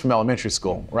remembers this from elementary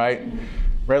school, right?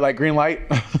 Red light, green light.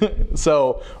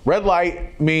 So red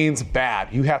light means bad.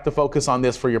 You have to focus on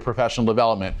this for your professional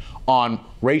development, on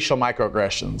racial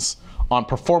microaggressions, on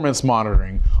performance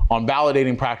monitoring, on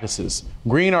validating practices.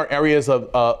 Green are areas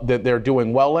that they're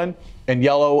doing well in, and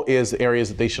yellow is areas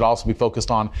that they should also be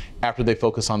focused on after they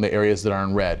focus on the areas that are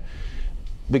in red.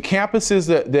 The campuses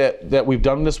that we've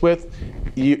done this with,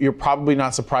 you're probably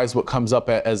not surprised what comes up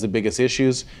as the biggest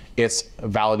issues. It's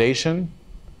validation.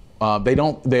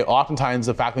 Oftentimes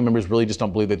the faculty members really just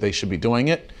don't believe that they should be doing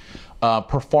it.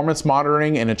 Performance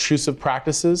monitoring and intrusive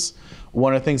practices.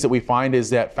 One of the things that we find is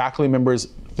that faculty members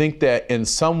think that in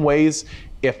some ways,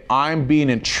 if I'm being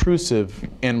intrusive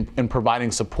in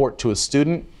providing support to a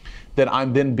student, that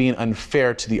I'm then being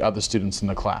unfair to the other students in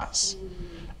the class.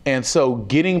 And so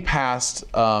getting past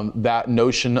that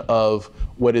notion of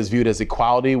what is viewed as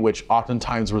equality, which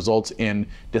oftentimes results in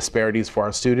disparities for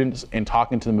our students, and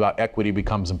talking to them about equity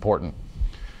becomes important.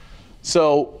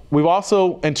 So we've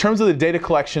also, in terms of the data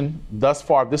collection, thus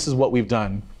far, this is what we've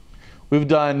done. We've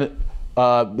done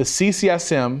the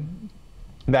CCSM,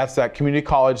 that's that community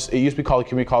college, it used to be called the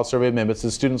Community College Survey of Men, it's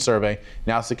a student survey.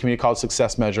 Now it's the Community College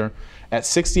Success Measure at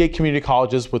 68 community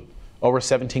colleges with over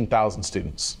 17,000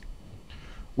 students.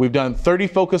 We've done 30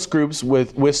 focus groups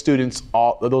with students,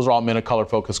 those are all men of color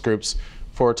focus groups,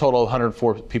 for a total of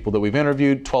 104 people that we've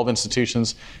interviewed, 12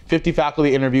 institutions, 50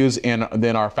 faculty interviews, and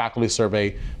then our faculty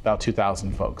survey, about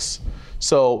 2,000 folks.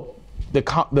 So the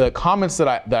comments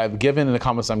that I've given and the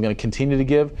comments I'm going to continue to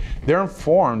give, they're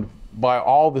informed by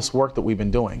all this work that we've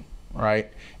been doing,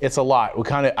 right? It's a lot.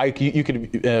 You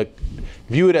could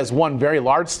view it as one very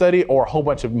large study or a whole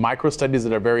bunch of micro studies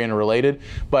that are very interrelated,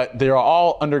 but they're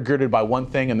all undergirded by one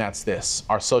thing, and that's this,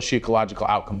 our socio-ecological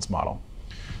outcomes model.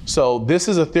 So this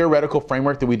is a theoretical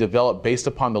framework that we developed based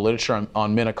upon the literature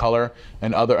on men of color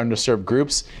and other underserved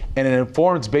groups, and it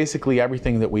informs basically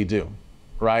everything that we do,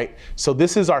 right? So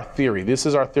this is our theory. This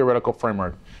is our theoretical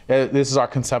framework. This is our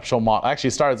conceptual model. Actually,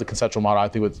 it started as a conceptual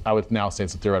model. I would now say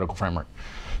it's a theoretical framework.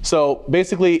 So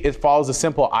basically, it follows a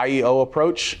simple IEO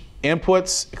approach: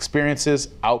 inputs, experiences,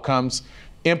 outcomes,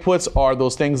 Inputs are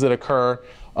those things that occur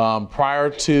prior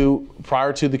to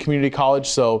the community college.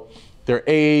 So their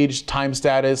age, time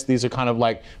status, these are kind of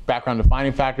like background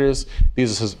defining factors.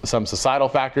 These are some societal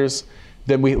factors.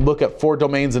 Then we look at 4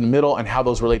 domains in the middle and how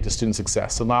those relate to student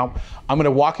success. So now I'm going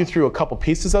to walk you through a couple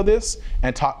pieces of this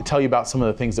and tell you about some of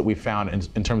the things that we found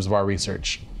in terms of our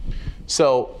research.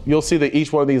 So you'll see that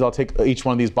each one of these, I'll take each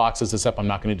one of these boxes, except I'm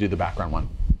not going to do the background one.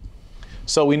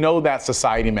 So we know that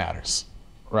society matters,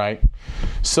 right?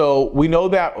 So we know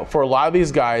that for a lot of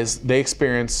these guys, they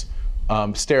experience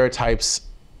stereotypes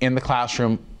in the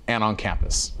classroom and on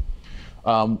campus.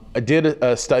 I did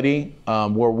a study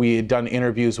where we had done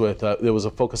interviews with, there was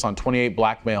a focus on 28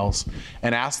 black males,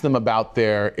 and asked them about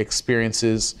their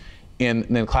experiences in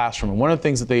the classroom. And one of the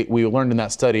things that we learned in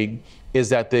that study is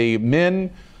that the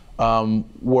men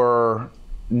were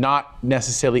not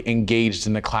necessarily engaged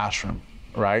in the classroom,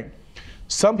 right?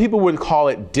 Some people would call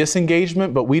it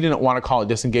disengagement, but we didn't want to call it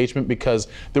disengagement because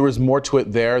there was more to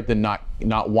it there than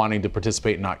not wanting to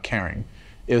participate, not caring.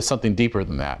 It was something deeper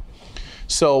than that.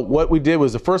 So what we did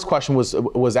was the first question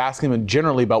was asking them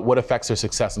generally about what affects their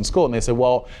success in school. And they said,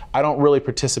 well, I don't really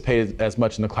participate as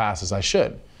much in the class as I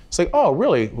should. It's like, oh,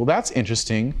 really? Well, that's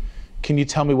interesting. Can you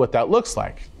tell me what that looks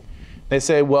like? They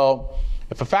say, well,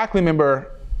 if a faculty member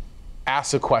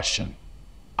asks a question,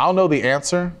 I'll know the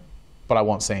answer, but I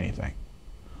won't say anything.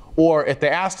 Or if they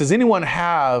ask, does anyone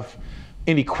have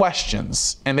any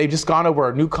questions? And they've just gone over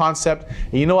a new concept.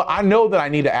 And you know what? I know that I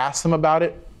need to ask them about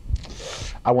it.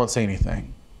 I won't say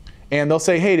anything. And they'll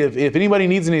say, hey, if anybody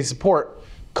needs any support,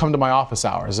 come to my office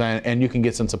hours and you can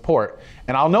get some support.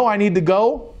 And I'll know I need to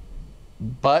go,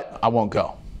 but I won't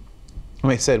go.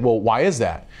 And they said, well, why is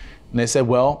that? And they said,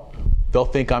 well, they'll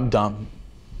think I'm dumb.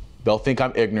 They'll think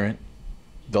I'm ignorant.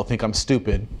 They'll think I'm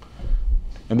stupid.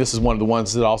 And this is one of the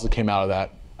ones that also came out of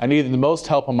that. I needed the most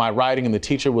help on my writing, and the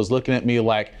teacher was looking at me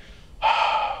like,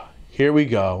 here we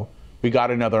go. We got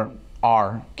another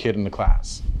R kid in the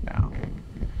class now.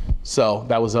 So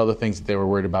that was other things that they were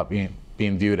worried about being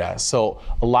viewed as. So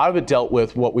a lot of it dealt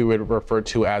with what we would refer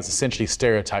to as essentially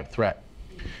stereotype threat.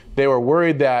 They were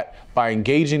worried that by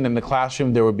engaging in the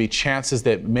classroom, there would be chances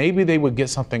that maybe they would get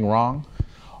something wrong,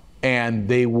 and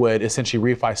they would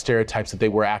essentially reify stereotypes that they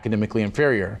were academically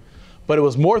inferior. But it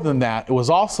was more than that. It was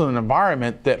also an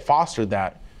environment that fostered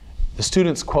that. The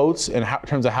students' quotes in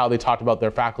terms of how they talked about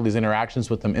their faculty's interactions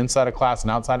with them inside of class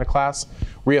and outside of class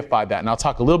reified that. And I'll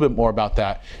talk a little bit more about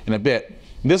that in a bit.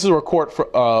 This is a quote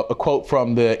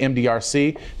from the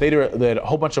MDRC. They did a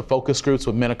whole bunch of focus groups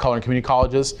with men of color in community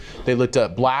colleges. They looked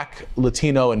at Black,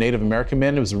 Latino, and Native American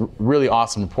men. It was a really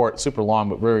awesome report, super long,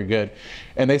 but very good.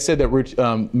 And they said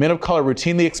that men of color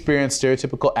routinely experience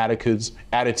stereotypical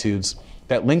attitudes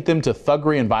that link them to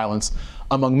thuggery and violence,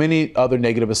 among many other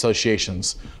negative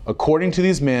associations. According to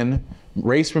these men,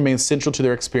 race remains central to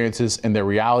their experiences, and their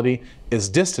reality is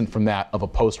distant from that of a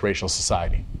post-racial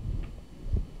society.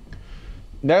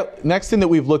 Next thing that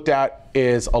we've looked at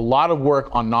is a lot of work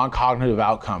on non-cognitive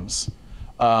outcomes.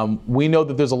 We know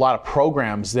that there's a lot of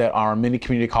programs that are in many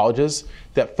community colleges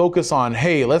that focus on,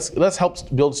 hey, let's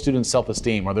help build students'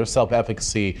 self-esteem or their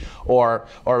self-efficacy, or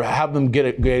have them get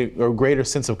a greater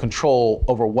sense of control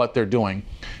over what they're doing.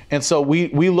 And so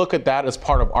we look at that as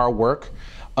part of our work.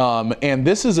 And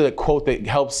this is a quote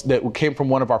that came from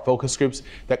one of our focus groups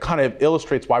that kind of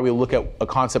illustrates why we look at a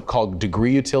concept called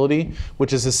degree utility,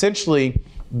 which is essentially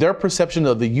their perception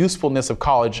of the usefulness of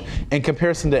college in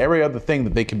comparison to every other thing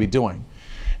that they could be doing.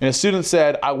 And a student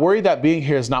said, I worry that being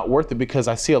here is not worth it because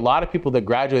I see a lot of people that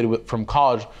graduated from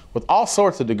college with all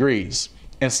sorts of degrees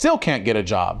and still can't get a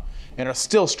job and are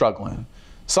still struggling.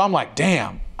 So I'm like,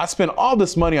 damn, I spent all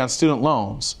this money on student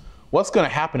loans. What's going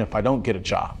to happen if I don't get a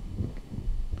job?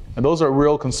 And those are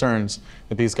real concerns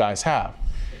that these guys have.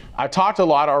 I talked a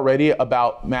lot already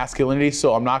about masculinity,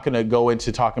 so I'm not going to go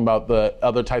into talking about the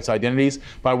other types of identities,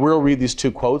 but I will read these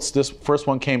 2 quotes. This first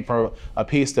one came from a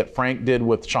piece that Frank did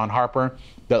with Sean Harper.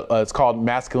 It's called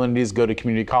Masculinities Go to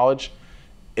Community College.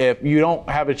 If you don't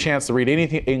have a chance to read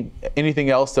anything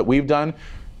else that we've done,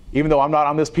 even though I'm not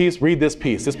on this piece, read this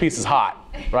piece. This piece is hot,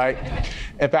 right?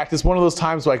 In fact, it's one of those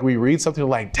times like we read something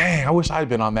like, dang, I wish I'd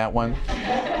been on that one.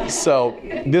 So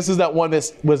this is that one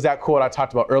that was that quote I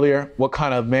talked about earlier. What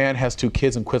kind of man has 2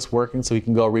 kids and quits working so he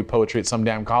can go read poetry at some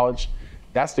damn college?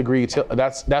 That's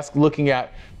that's looking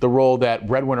at the role that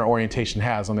breadwinner orientation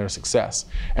has on their success.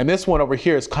 And this one over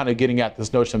here is kind of getting at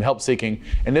this notion of help seeking.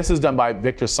 And this is done by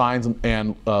Victor Sines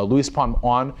and Luis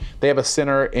Pon. They have a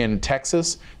center in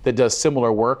Texas that does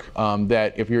similar work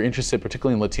that if you're interested,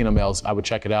 particularly in Latino males, I would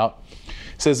check it out.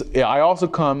 It says, it also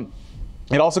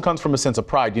comes from a sense of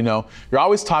pride. You know, you're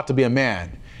always taught to be a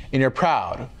man and you're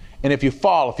proud. And if you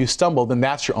fall, if you stumble, then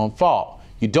that's your own fault.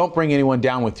 You don't bring anyone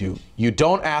down with you. You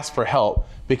don't ask for help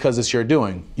because it's your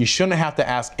doing. You shouldn't have to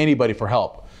ask anybody for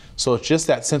help. So it's just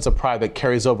that sense of pride that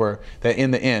carries over that in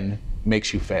the end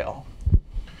makes you fail.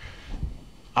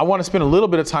 I want to spend a little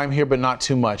bit of time here, but not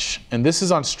too much. And this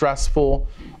is on stressful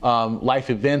life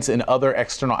events and other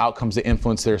external outcomes that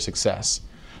influence their success.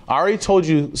 I already told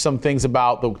you some things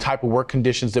about the type of work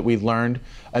conditions that we've learned.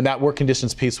 And that work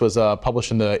conditions piece was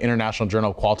published in the International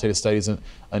Journal of Qualitative Studies in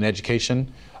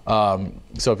Education.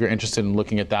 So if you're interested in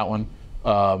looking at that one.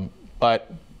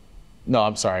 But no,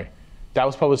 I'm sorry. That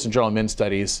was published in Journal of Men's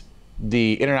Studies.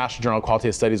 The International Journal of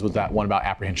Qualitative Studies was that one about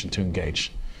apprehension to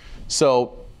engage.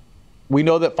 So we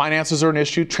know that finances are an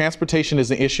issue. Transportation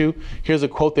is an issue. Here's a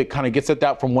quote that kind of gets at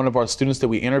that from one of our students that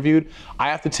we interviewed. I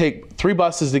have to take 3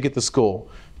 buses to get to school.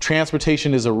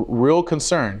 Transportation is a real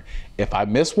concern. If I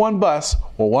miss one bus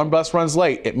or one bus runs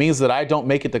late, it means that I don't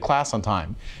make it to class on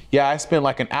time. Yeah, I spend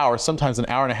like an hour, sometimes an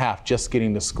hour and a half just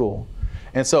getting to school.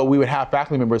 And so we would have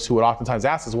faculty members who would oftentimes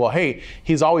ask us, well, hey,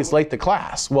 he's always late to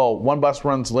class. Well, one bus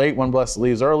runs late, one bus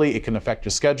leaves early, it can affect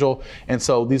your schedule. And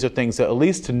so these are things that at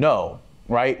least to know,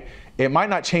 right? It might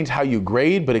not change how you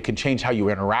grade, but it can change how you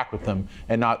interact with them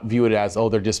and not view it as, oh,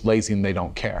 they're just lazy and they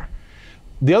don't care.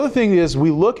 The other thing is we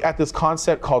look at this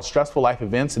concept called stressful life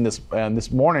events, and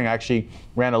this morning I actually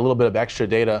ran a little bit of extra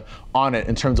data on it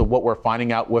in terms of what we're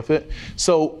finding out with it.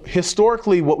 So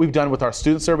historically, what we've done with our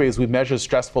student survey is we've measured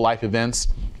stressful life events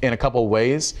in a couple of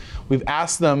ways. We've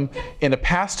asked them in the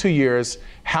past 2 years,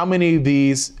 how many of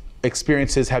these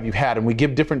experiences have you had? And we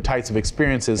give different types of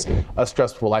experiences of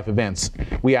stressful life events.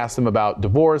 We ask them about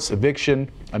divorce, eviction,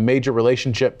 a major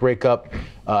relationship breakup,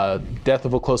 death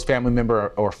of a close family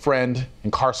member or friend,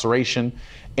 incarceration.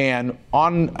 And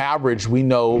on average, we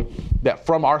know that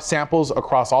from our samples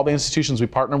across all the institutions we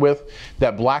partner with,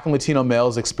 that Black and Latino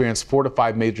males experience 4 to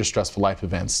 5 major stressful life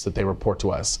events that they report to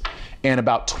us. And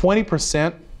about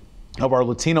 20% of our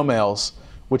Latino males,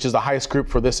 which is the highest group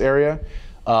for this area,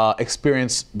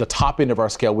 experience the top end of our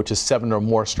scale, which is 7 or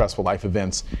more stressful life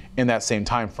events in that same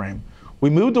time frame. We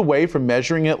moved away from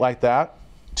measuring it like that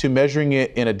to measuring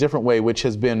it in a different way, which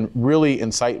has been really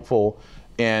insightful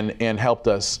and helped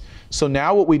us. So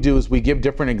now what we do is we give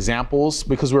different examples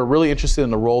because we're really interested in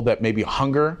the role that maybe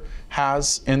hunger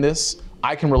has in this.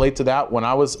 I can relate to that. When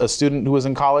I was a student who was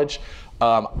in college,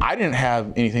 I didn't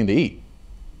have anything to eat.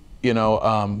 You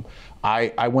know,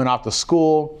 I went off to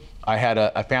school. I had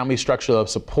a family structure of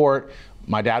support.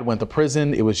 My dad went to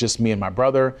prison. It was just me and my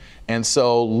brother. And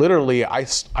so literally I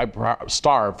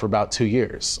starved for about 2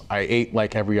 years. I ate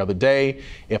like every other day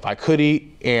if I could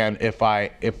eat. And if I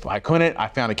couldn't, I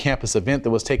found a campus event that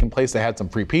was taking place that had some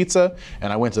free pizza.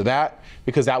 And I went to that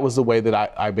because that was the way that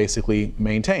I basically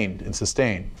maintained and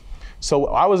sustained. So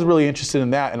I was really interested in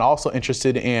that and also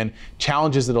interested in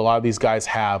challenges that a lot of these guys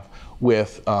have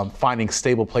with finding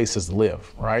stable places to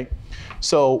live, right?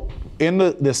 So in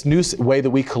this new way that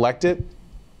we collect it,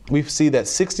 we see that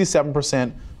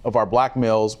 67% of our Black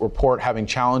males report having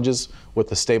challenges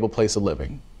with a stable place of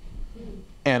living.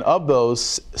 And of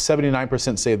those,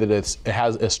 79% say that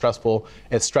it's stressful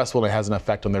and it has an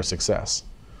effect on their success.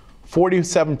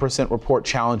 47% report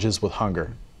challenges with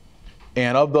hunger.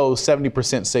 And of those,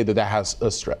 70% say that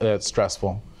that's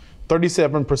stressful.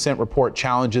 37% report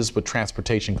challenges with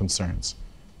transportation concerns.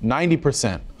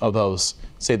 90% of those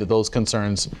say that those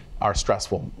concerns are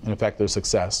stressful and affect their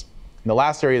success. And the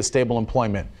last area is stable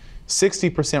employment.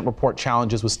 60% report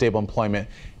challenges with stable employment.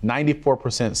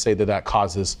 94% say that that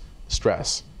causes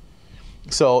stress.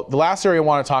 So the last area I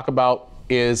want to talk about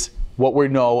is what we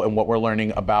know and what we're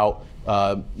learning about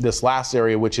this last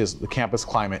area, which is the campus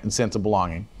climate and sense of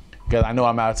belonging. Because I know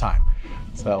I'm out of time.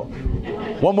 So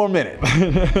 1 more minute.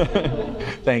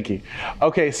 Thank you.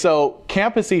 Okay, so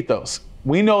campus ethos.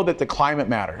 We know that the climate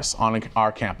matters on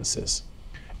our campuses.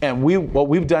 And what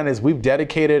we've done is we've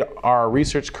dedicated our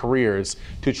research careers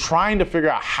to trying to figure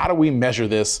out how do we measure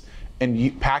this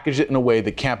and package it in a way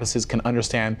that campuses can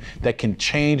understand that can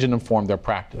change and inform their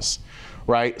practice,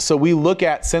 right? So we look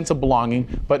at sense of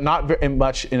belonging, but not very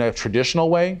much in a traditional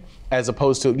way, as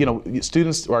opposed to, you know,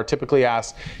 students are typically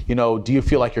asked, you know, do you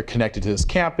feel like you're connected to this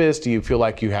campus? Do you feel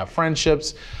like you have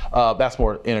friendships? That's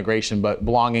more integration, but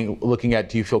belonging, looking at,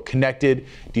 do you feel connected?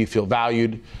 Do you feel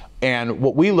valued? And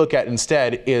what we look at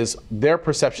instead is their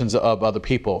perceptions of other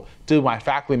people. Do my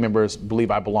faculty members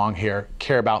believe I belong here,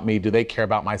 care about me? Do they care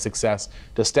about my success?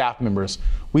 Do staff members?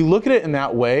 We look at it in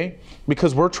that way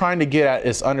because we're trying to get at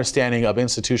this understanding of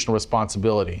institutional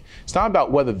responsibility. It's not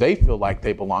about whether they feel like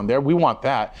they belong there. We want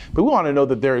that, but we want to know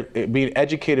that they're being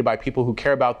educated by people who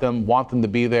care about them, want them to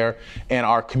be there, and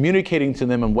are communicating to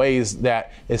them in ways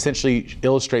that essentially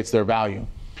illustrates their value.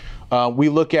 We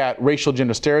look at racial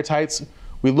gender stereotypes.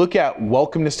 We look at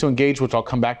welcomeness to engage, which I'll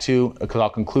come back to because I'll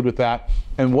conclude with that.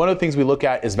 And one of the things we look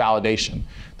at is validation,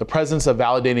 the presence of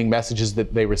validating messages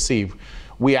that they receive.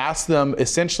 We ask them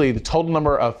essentially the total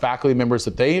number of faculty members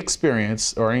that they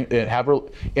experience or have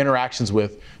interactions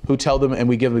with who tell them, and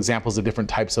we give examples of different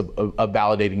types of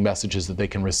validating messages that they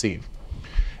can receive.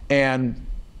 And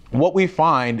what we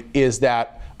find is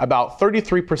that about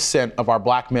 33% of our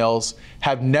black males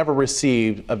have never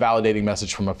received a validating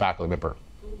message from a faculty member.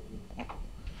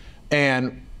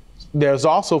 And there's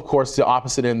also, of course, the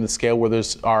opposite end of the scale where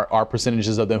there's our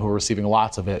percentages of them who are receiving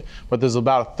lots of it. But there's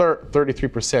about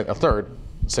 33%, a third,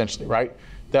 essentially, right,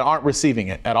 that aren't receiving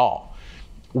it at all.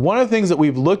 One of the things that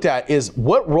we've looked at is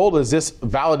what role does this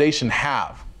validation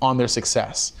have on their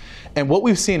success? And what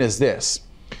we've seen is this.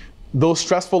 Those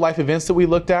stressful life events that we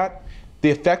looked at,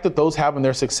 the effect that those have on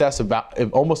their success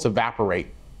almost evaporate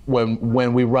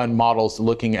when we run models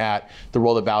looking at the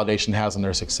role that validation has on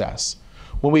their success.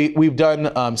 When we've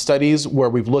done studies where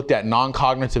we've looked at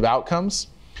non-cognitive outcomes,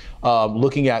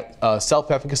 looking at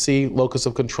self-efficacy, locus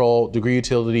of control, degree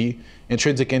utility,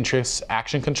 intrinsic interests,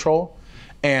 action control.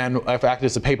 And in fact,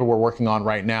 it's a paper we're working on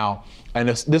right now. And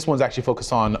this one's actually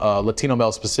focused on Latino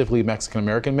males, specifically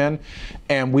Mexican-American men.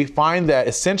 And we find that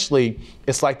essentially,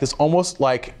 it's like this almost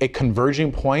like a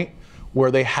converging point where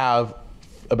they have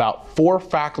about 4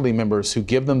 faculty members who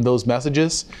give them those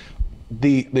messages.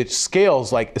 The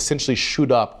scales like essentially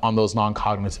shoot up on those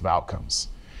non-cognitive outcomes.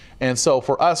 And so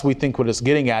for us, we think what it's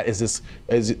getting at is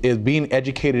being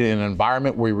educated in an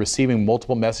environment where you're receiving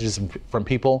multiple messages from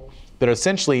people that are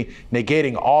essentially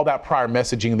negating all that prior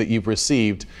messaging that you've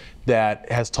received that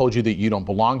has told you that you don't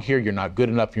belong here, you're not good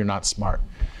enough, you're not smart.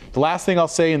 The last thing I'll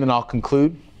say, and then I'll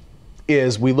conclude,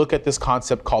 is we look at this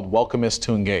concept called welcomeness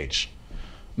to engage.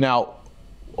 Now,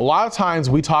 a lot of times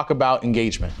we talk about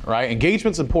engagement, right?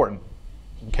 Engagement's important.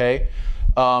 Okay,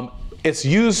 it's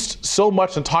used so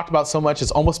much and talked about so much,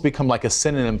 it's almost become like a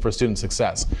synonym for student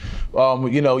success.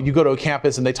 You know, you go to a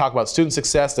campus and they talk about student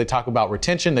success, they talk about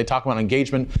retention, they talk about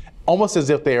engagement, almost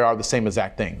as if they are the same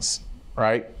exact things,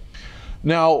 right?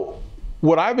 Now,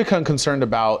 what I've become concerned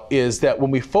about is that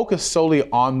when we focus solely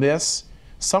on this,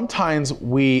 sometimes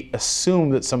we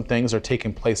assume that some things are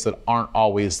taking place that aren't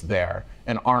always there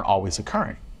and aren't always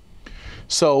occurring.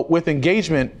 So with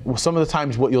engagement, some of the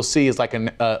times what you'll see is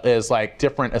like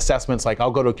different assessments. Like I'll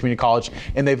go to a community college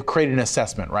and they've created an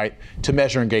assessment, right, to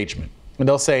measure engagement. And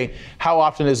they'll say, how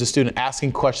often is a student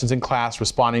asking questions in class,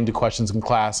 responding to questions in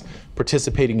class,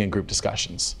 participating in group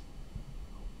discussions?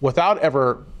 Without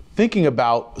ever thinking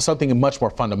about something much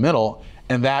more fundamental,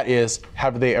 and that is,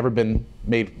 have they ever been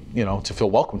made, to feel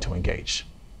welcome to engage?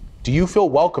 Do you feel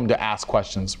welcome to ask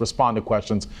questions, respond to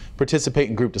questions, participate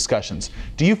in group discussions?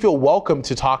 Do you feel welcome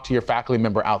to talk to your faculty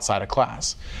member outside of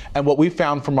class? And what we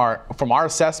found from our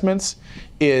assessments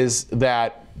is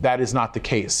that that is not the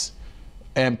case.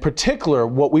 In particular,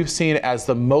 what we've seen as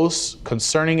the most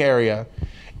concerning area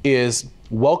is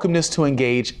welcomeness to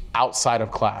engage outside of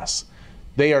class.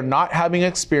 They are not having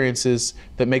experiences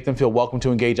that make them feel welcome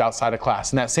to engage outside of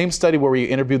class. In that same study where we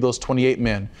interviewed those 28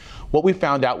 men, what we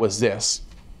found out was this.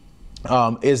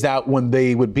 Is that when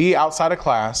they would be outside of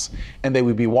class and they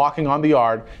would be walking on the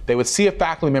yard, they would see a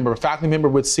faculty member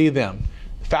would see them.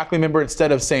 The faculty member,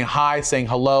 instead of saying hi, saying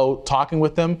hello, talking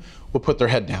with them, would put their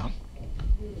head down,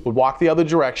 would walk the other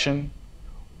direction,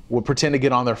 would pretend to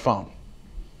get on their phone,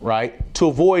 right, to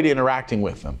avoid interacting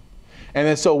with them. And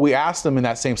then so we asked them in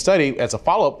that same study as a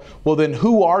follow-up, well then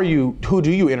who do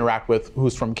you interact with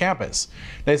who's from campus?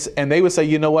 And they would say,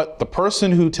 you know what, the person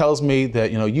who tells me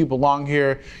that you belong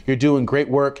here, you're doing great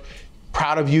work,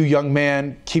 proud of you young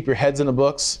man, keep your heads in the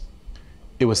books.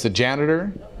 It was the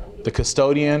janitor, the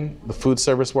custodian, the food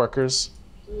service workers.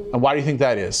 And why do you think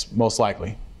that is, most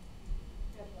likely?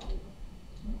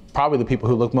 Probably the people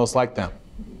who look most like them.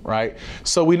 Right?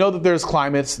 So we know that there's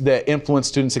climates that influence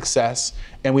student success,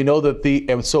 and we know that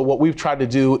and so what we've tried to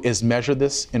do is measure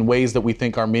this in ways that we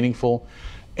think are meaningful.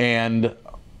 And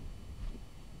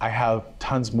I have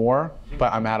tons more,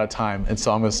 but I'm out of time, and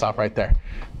so I'm going to stop right there.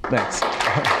 Thanks. We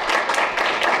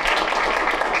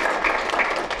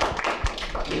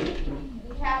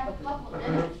have a couple of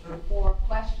minutes for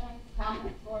questions,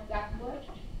 comments for Dr. Bush.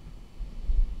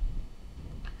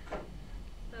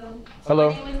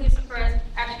 Hello. My name is Lisa Perez,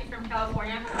 actually from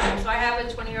California. So I have a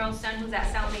 20-year-old son who's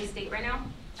at San Jose State right now.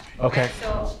 Okay. And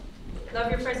so, love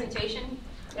your presentation.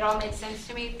 It all makes sense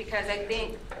to me because I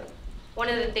think one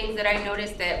of the things that I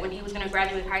noticed that when he was going to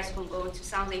graduate high school and go into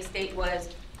San Jose State was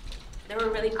they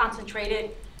were really concentrated.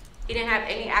 He didn't have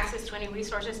any access to any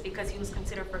resources because he was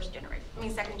considered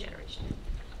second generation.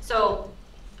 So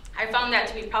I found that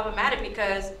to be problematic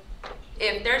because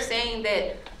if they're saying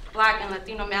that Black and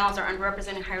Latino males are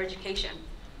underrepresented in higher education,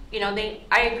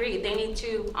 I agree, they need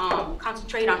to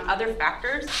concentrate on other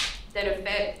factors that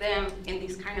affect them in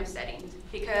these kind of settings.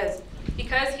 Because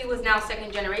he was now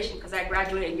second generation, because I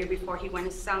graduated a year before he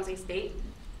went to San Jose State,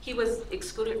 he was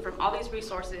excluded from all these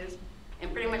resources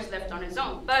and pretty much left on his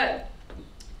own. But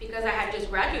because I had just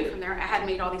graduated from there, I had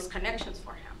made all these connections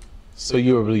for him. So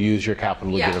you were able to use your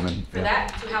capital to get him in. For that,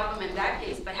 to help him in that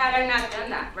case. But had I not done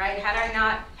that, right?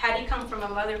 Had he come from a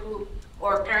mother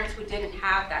or parents who didn't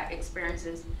have that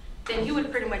experiences, then he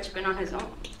would pretty much have been on his own.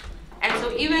 And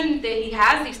so even that he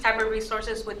has these type of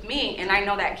resources with me, and I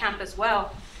know that campus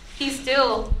well, he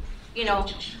still,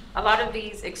 a lot of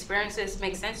these experiences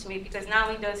make sense to me because not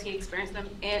only does he experience them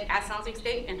at San Jose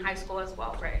State in high school as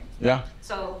well, right? Yeah.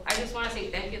 So I just want to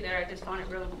say thank you there. I just found it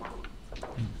really important.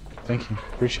 Thank you.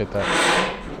 Appreciate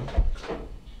that.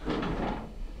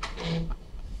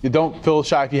 You don't feel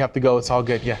shy if you have to go. It's all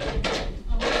good. Yeah.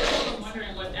 I'm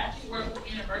wondering what after you work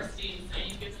with universities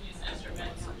and you give them these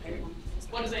instruments,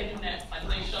 what do they do next? Like, do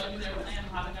they show you their plan,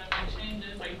 how they're going to make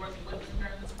changes? Are you working with them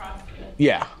during this process?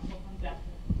 Yeah.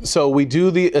 So we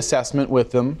do the assessment with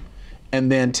them, and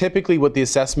then typically what the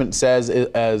assessment says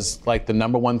as like the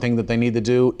number one thing that they need to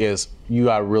do is you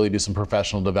gotta really do some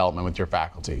professional development with your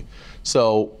faculty.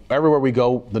 So everywhere we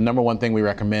go, the number one thing we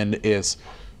recommend is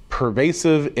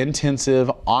pervasive, intensive,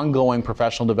 ongoing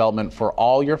professional development for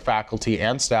all your faculty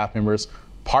and staff members,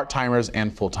 part-timers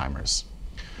and full-timers.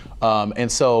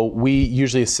 And so we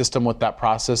usually assist them with that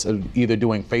process of either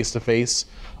doing face-to-face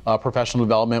professional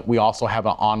development. We also have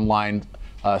an online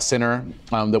center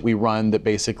that we run that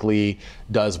basically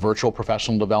does virtual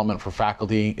professional development for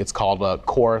faculty. It's called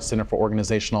CORE, Center for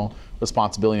Organizational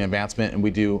Responsibility and Advancement, and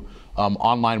we do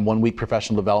online 1-week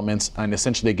professional developments, and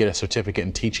essentially they get a certificate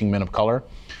in teaching men of color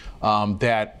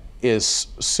that is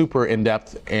super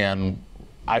in-depth, and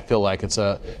I feel like it's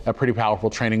a pretty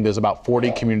powerful training. There's about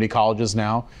 40 community colleges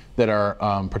now that are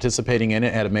participating in it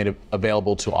and have made it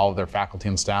available to all of their faculty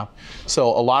and staff. So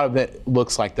a lot of it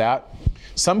looks like that.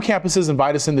 Some campuses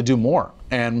invite us in to do more.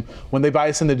 And when they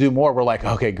invite us in to do more, we're like,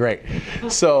 okay, great.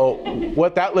 So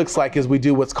what that looks like is we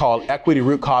do what's called equity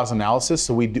root cause analysis.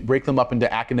 So we break them up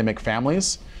into academic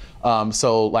families.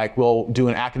 So like we'll do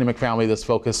an academic family that's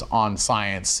focused on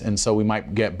science. And so we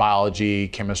might get biology,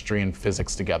 chemistry, and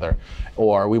physics together.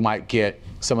 Or we might get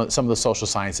some of the social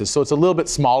sciences. So it's a little bit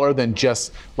smaller than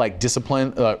just like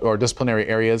discipline or disciplinary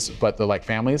areas, but they're like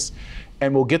families.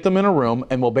 And we'll get them in a room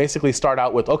and we'll basically start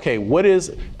out with, okay, what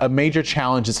is a major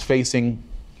challenge that's facing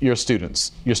your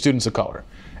students of color?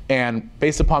 And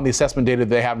based upon the assessment data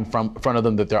they have in front of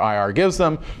them that their IR gives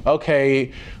them,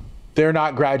 okay, they're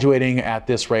not graduating at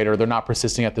this rate or they're not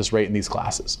persisting at this rate in these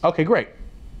classes. Okay, great.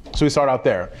 So we start out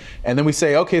there. And then we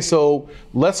say, okay, so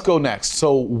let's go next.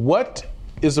 So what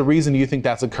is the reason you think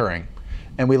that's occurring?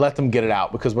 And we let them get it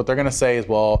out because what they're gonna say is,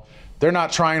 well, they're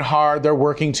not trying hard, they're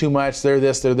working too much, they're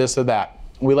this, they're that.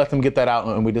 We let them get that out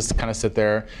and we just kind of sit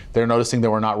there. They're noticing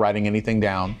that we're not writing anything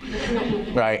down,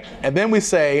 right? And then we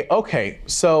say, okay,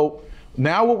 so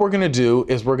now what we're gonna do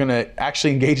is we're gonna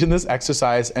actually engage in this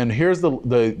exercise, and here's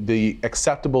the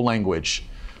acceptable language.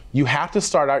 You have to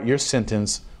start out your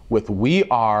sentence with we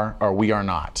are or we are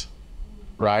not,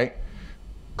 right?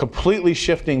 Completely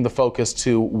shifting the focus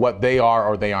to what they are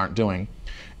or they aren't doing.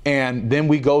 And then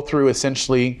we go through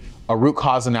essentially a root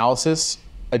cause analysis,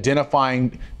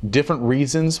 identifying different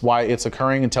reasons why it's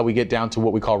occurring until we get down to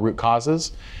what we call root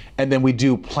causes. And then we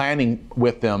do planning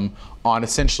with them on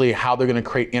essentially how they're gonna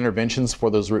create interventions for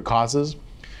those root causes.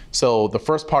 So the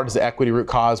first part is the equity root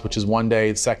cause, which is one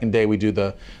day. The second day we do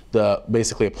the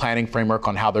basically a planning framework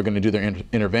on how they're gonna do their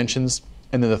interventions.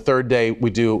 And then the third day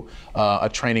we do a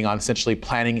training on essentially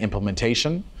planning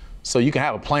implementation. So you can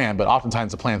have a plan, but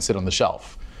oftentimes the plans sit on the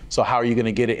shelf. So how are you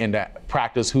gonna get it into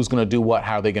practice? Who's gonna do what?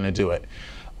 How are they gonna do it?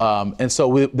 And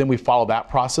so then we follow that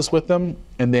process with them.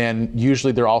 And then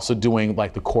usually they're also doing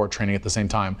like the core training at the same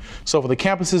time. So for the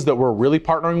campuses that we're really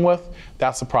partnering with,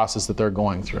 that's the process that they're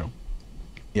going through.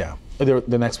 Yeah,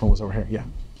 the next one was over here, yeah.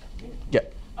 Yeah.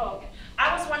 Oh, okay.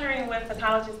 I was wondering with the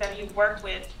colleges that you've worked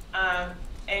with,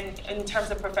 in terms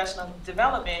of professional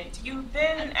development, do you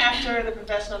then, after the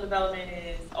professional development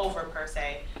is over per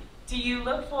se, Do you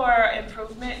look for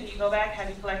improvement? Do you go back? Have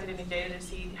you collected any data to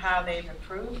see how they've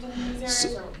improved in these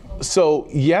areas? So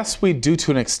yes, we do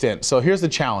to an extent. So here's the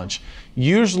challenge.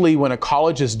 Usually when a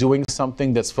college is doing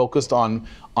something that's focused on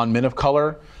men of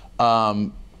color,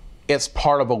 it's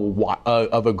part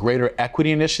of a greater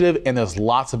equity initiative, and there's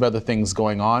lots of other things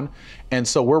going on. And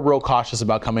so we're real cautious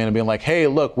about coming in and being like, hey,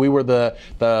 look, we were the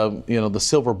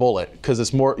silver bullet, because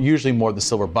it's usually more the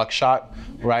silver buckshot,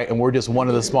 right? And we're just one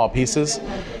of the small pieces.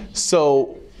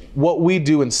 So what we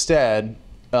do instead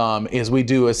is we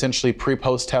do essentially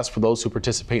pre-post tests for those who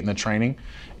participate in the training,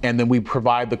 and then we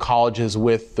provide the colleges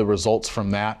with the results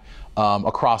from that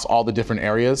across all the different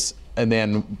areas, and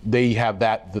then they have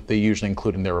that they usually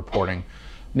include in their reporting.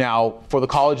 Now, for the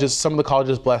colleges, some of the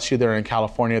colleges, bless you, they're in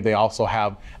California, they also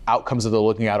have outcomes that they're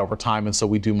looking at over time, and so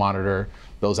we do monitor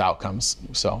those outcomes.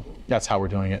 So that's how we're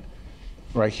doing it.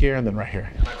 Right here and then right here.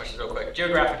 My question real quick.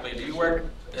 Geographically, do you work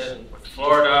in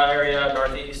Florida area,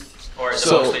 Northeast, or is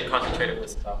it mostly concentrated with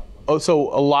stuff? Oh,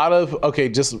 so a lot of,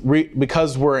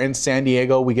 because we're in San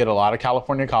Diego, we get a lot of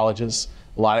California colleges,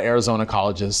 a lot of Arizona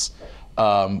colleges.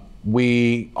 But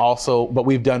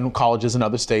we've done colleges in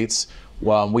other states.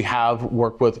 We have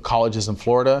worked with colleges in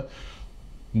Florida.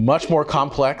 Much more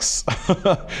complex,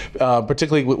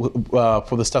 particularly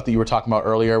for the stuff that you were talking about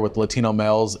earlier with Latino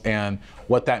males, and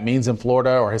what that means in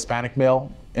Florida, or Hispanic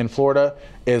male in Florida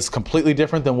is completely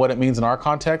different than what it means in our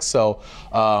context. So,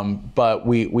 but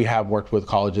we have worked with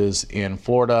colleges in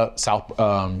Florida,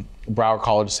 Broward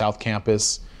College, South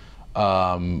Campus.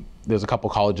 There's a couple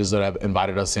colleges that have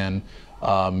invited us in.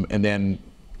 And then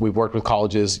we've worked with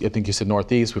colleges, I think you said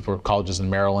Northeast, we've worked with colleges in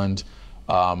Maryland,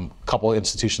 a couple of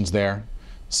institutions there.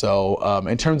 So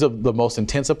in terms of the most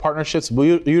intensive partnerships,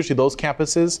 usually those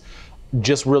campuses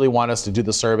just really want us to do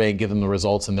the survey and give them the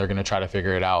results, and they're going to try to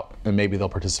figure it out, and maybe they'll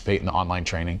participate in the online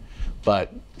training.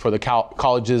 But for the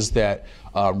colleges that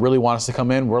really want us to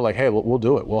come in, we're like, hey, we'll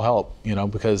do it, we'll help,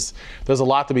 because there's a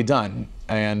lot to be done,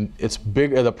 and it's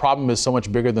big. The problem is so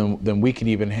much bigger than we can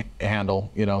even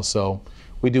handle, so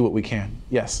we do what we can.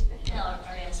 Yes?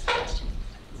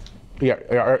 Yeah.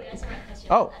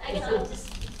 Oh. I guess I'll just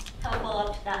kind of follow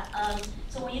up to that.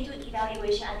 So when you do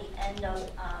evaluation at the end of,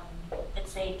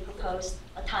 let's say, propose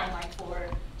a timeline for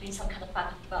doing some kind of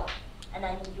faculty development, and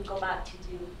then you go back to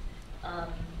do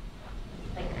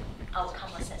like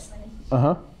outcome assessment.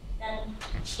 Then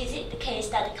is it the case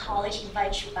that the college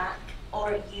invites you back,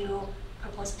 or you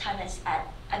propose a timeline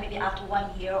at maybe after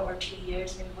 1 year or 2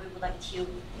 years, maybe we would like to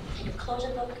take a closer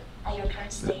look at your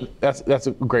current state? That's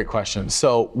a great question.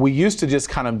 So we used to just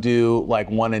kind of do like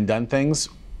one and done things,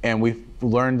 and we've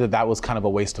learned that was kind of a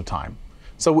waste of time.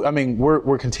 So, I mean,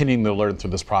 we're continuing to learn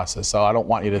through this process. So I don't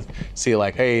want you to see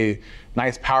like, hey,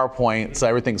 nice PowerPoint, so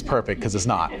everything's perfect, because it's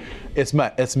not.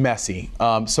 It's messy.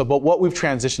 But what we've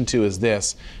transitioned to is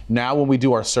this. Now when we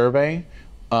do our survey,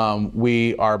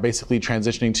 we are basically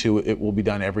transitioning to it will be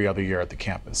done every other year at the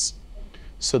campus,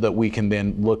 so that we can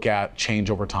then look at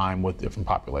change over time with different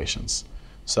populations.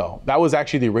 So that was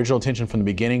actually the original intention from the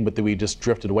beginning, but then we just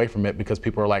drifted away from it because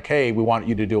people are like, hey, we want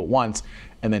you to do it once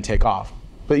and then take off.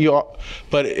 But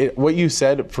what you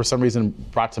said for some reason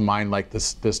brought to mind like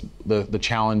the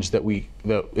challenge that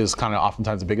is kind of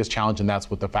oftentimes the biggest challenge, and that's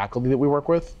with the faculty that we work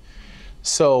with.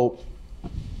 So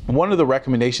one of the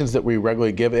recommendations that we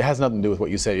regularly give, it has nothing to do with what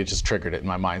you said, it just triggered it in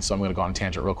my mind, so I'm going to go on a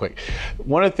tangent real quick.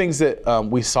 One of the things that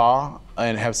we saw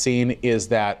and have seen is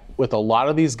that with a lot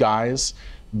of these guys,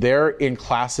 they're in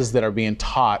classes that are being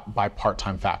taught by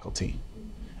part-time faculty.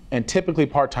 And typically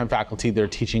part-time faculty, they're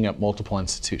teaching at multiple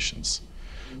institutions.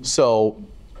 So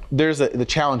there's the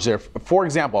challenge there. For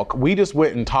example, we just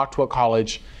went and talked to a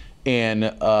college in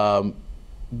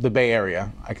the Bay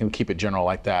Area. I can keep it general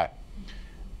like that.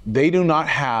 They do not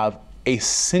have a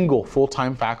single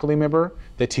full-time faculty member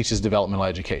that teaches developmental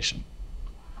education,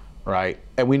 right?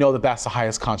 And we know that that's the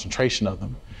highest concentration of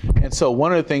them. And so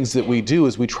one of the things that we do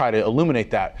is we try to illuminate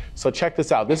that. So check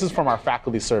this out. This is from our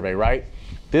faculty survey, right?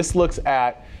 This looks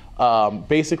at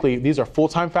basically, these are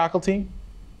full-time faculty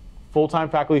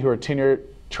who are tenure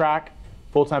track,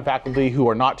 full-time faculty who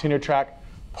are not tenure track,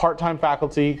 part-time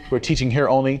faculty who are teaching here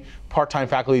only, part-time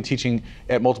faculty teaching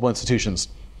at multiple institutions.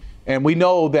 And we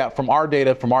know that from our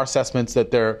data, from our assessments,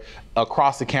 that they're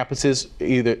across the campuses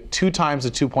either 2 times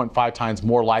to 2.5 times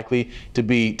more likely to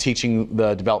be teaching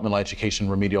the developmental education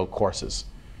remedial courses.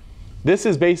 This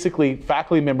is basically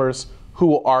faculty members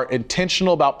who are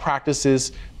intentional about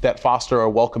practices that foster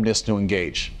a welcomeness to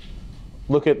engage.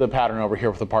 Look at the pattern over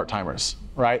here with the part-timers,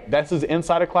 right? This is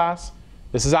inside of class,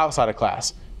 this is outside of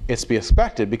class. It's to be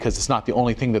expected because it's not the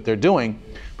only thing that they're doing,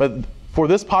 but for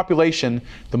this population,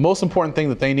 the most important thing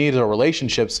that they need are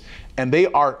relationships, and they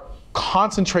are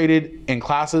concentrated in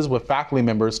classes with faculty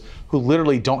members who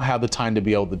literally don't have the time to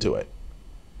be able to do it.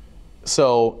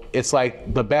 So it's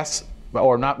like the best,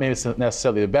 or not maybe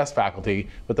necessarily the best faculty,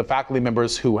 but the faculty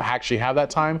members who actually have that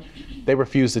time, they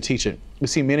refuse to teach it. We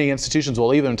see many institutions will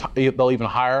they'll even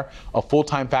hire a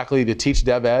full-time faculty to teach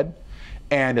dev ed,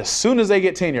 and as soon as they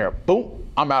get tenure, boom,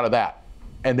 I'm out of that.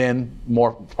 And then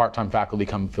more part-time faculty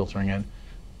come filtering in.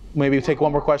 Maybe take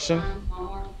one more question. One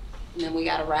more, and then we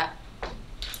got to wrap.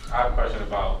 I have a question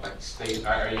about like state.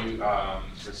 Are you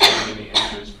receiving any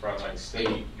interest from like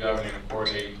state governing and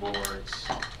coordinating boards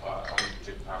on this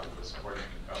particular topic for supporting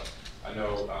the cause? I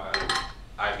know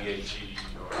IBHE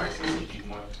or ICCE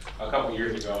a couple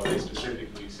years ago, they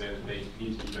specifically said that they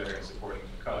need to be better in supporting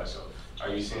the cause. So are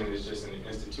you seeing this just in an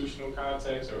institutional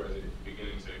context, or is it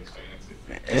beginning to expand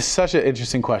into? It's such an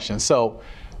interesting question. So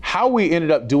how we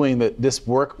ended up doing this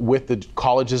work with the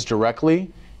colleges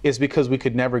directly is because we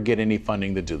could never get any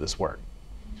funding to do this work.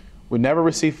 We never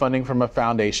received funding from a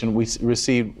foundation. We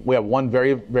have one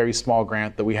very, very small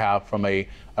grant that we have from a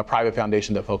private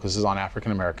foundation that focuses on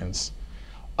African Americans.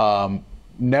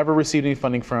 Never received any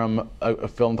funding from a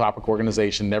philanthropic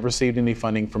organization, never received any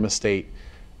funding from a state.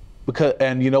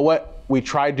 And you know what? We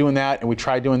tried doing that and we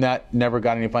tried doing that, never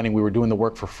got any funding. We were doing the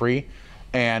work for free.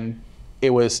 And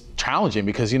it was challenging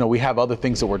because, you know, we have other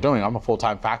things that we're doing. I'm a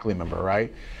full-time faculty member,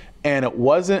 right? And it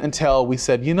wasn't until we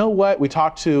said, you know what? We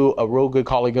talked to a real good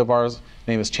colleague of ours. His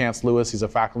name is Chance Lewis. He's a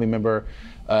faculty member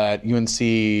at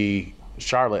UNC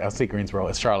Charlotte. I say Greensboro,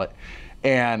 it's Charlotte.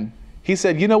 And he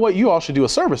said, you know what? You all should do a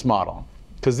service model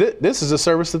because this is a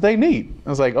service that they need. I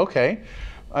was like, okay.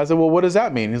 I said, well, what does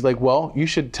that mean? He's like, well, you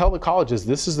should tell the colleges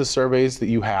this is the surveys that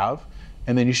you have,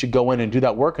 and then you should go in and do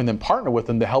that work and then partner with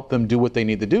them to help them do what they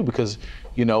need to do because,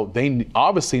 you know, they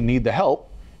obviously need the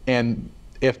help. And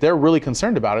if they're really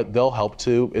concerned about it, they'll help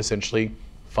to essentially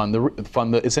fund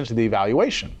essentially the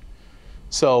evaluation.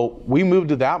 So we moved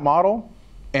to that model,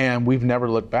 and we've never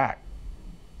looked back.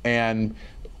 And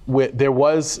there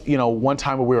was, you know, one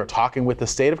time where we were talking with the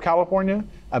state of California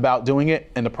about doing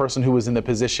it, and the person who was in the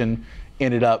position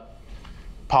ended up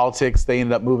politics. They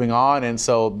ended up moving on, and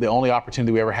so the only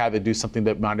opportunity we ever had to do something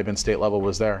that might have been state level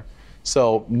was there.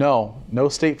 So no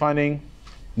state funding,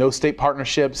 no state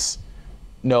partnerships.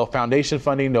 No foundation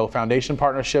funding, no foundation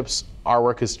partnerships. Our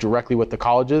work is directly with the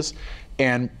colleges.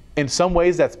 And in some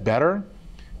ways that's better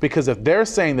because if they're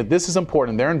saying that this is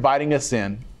important, they're inviting us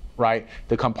in, right,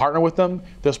 to come partner with them,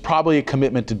 there's probably a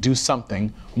commitment to do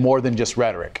something more than just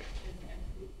rhetoric.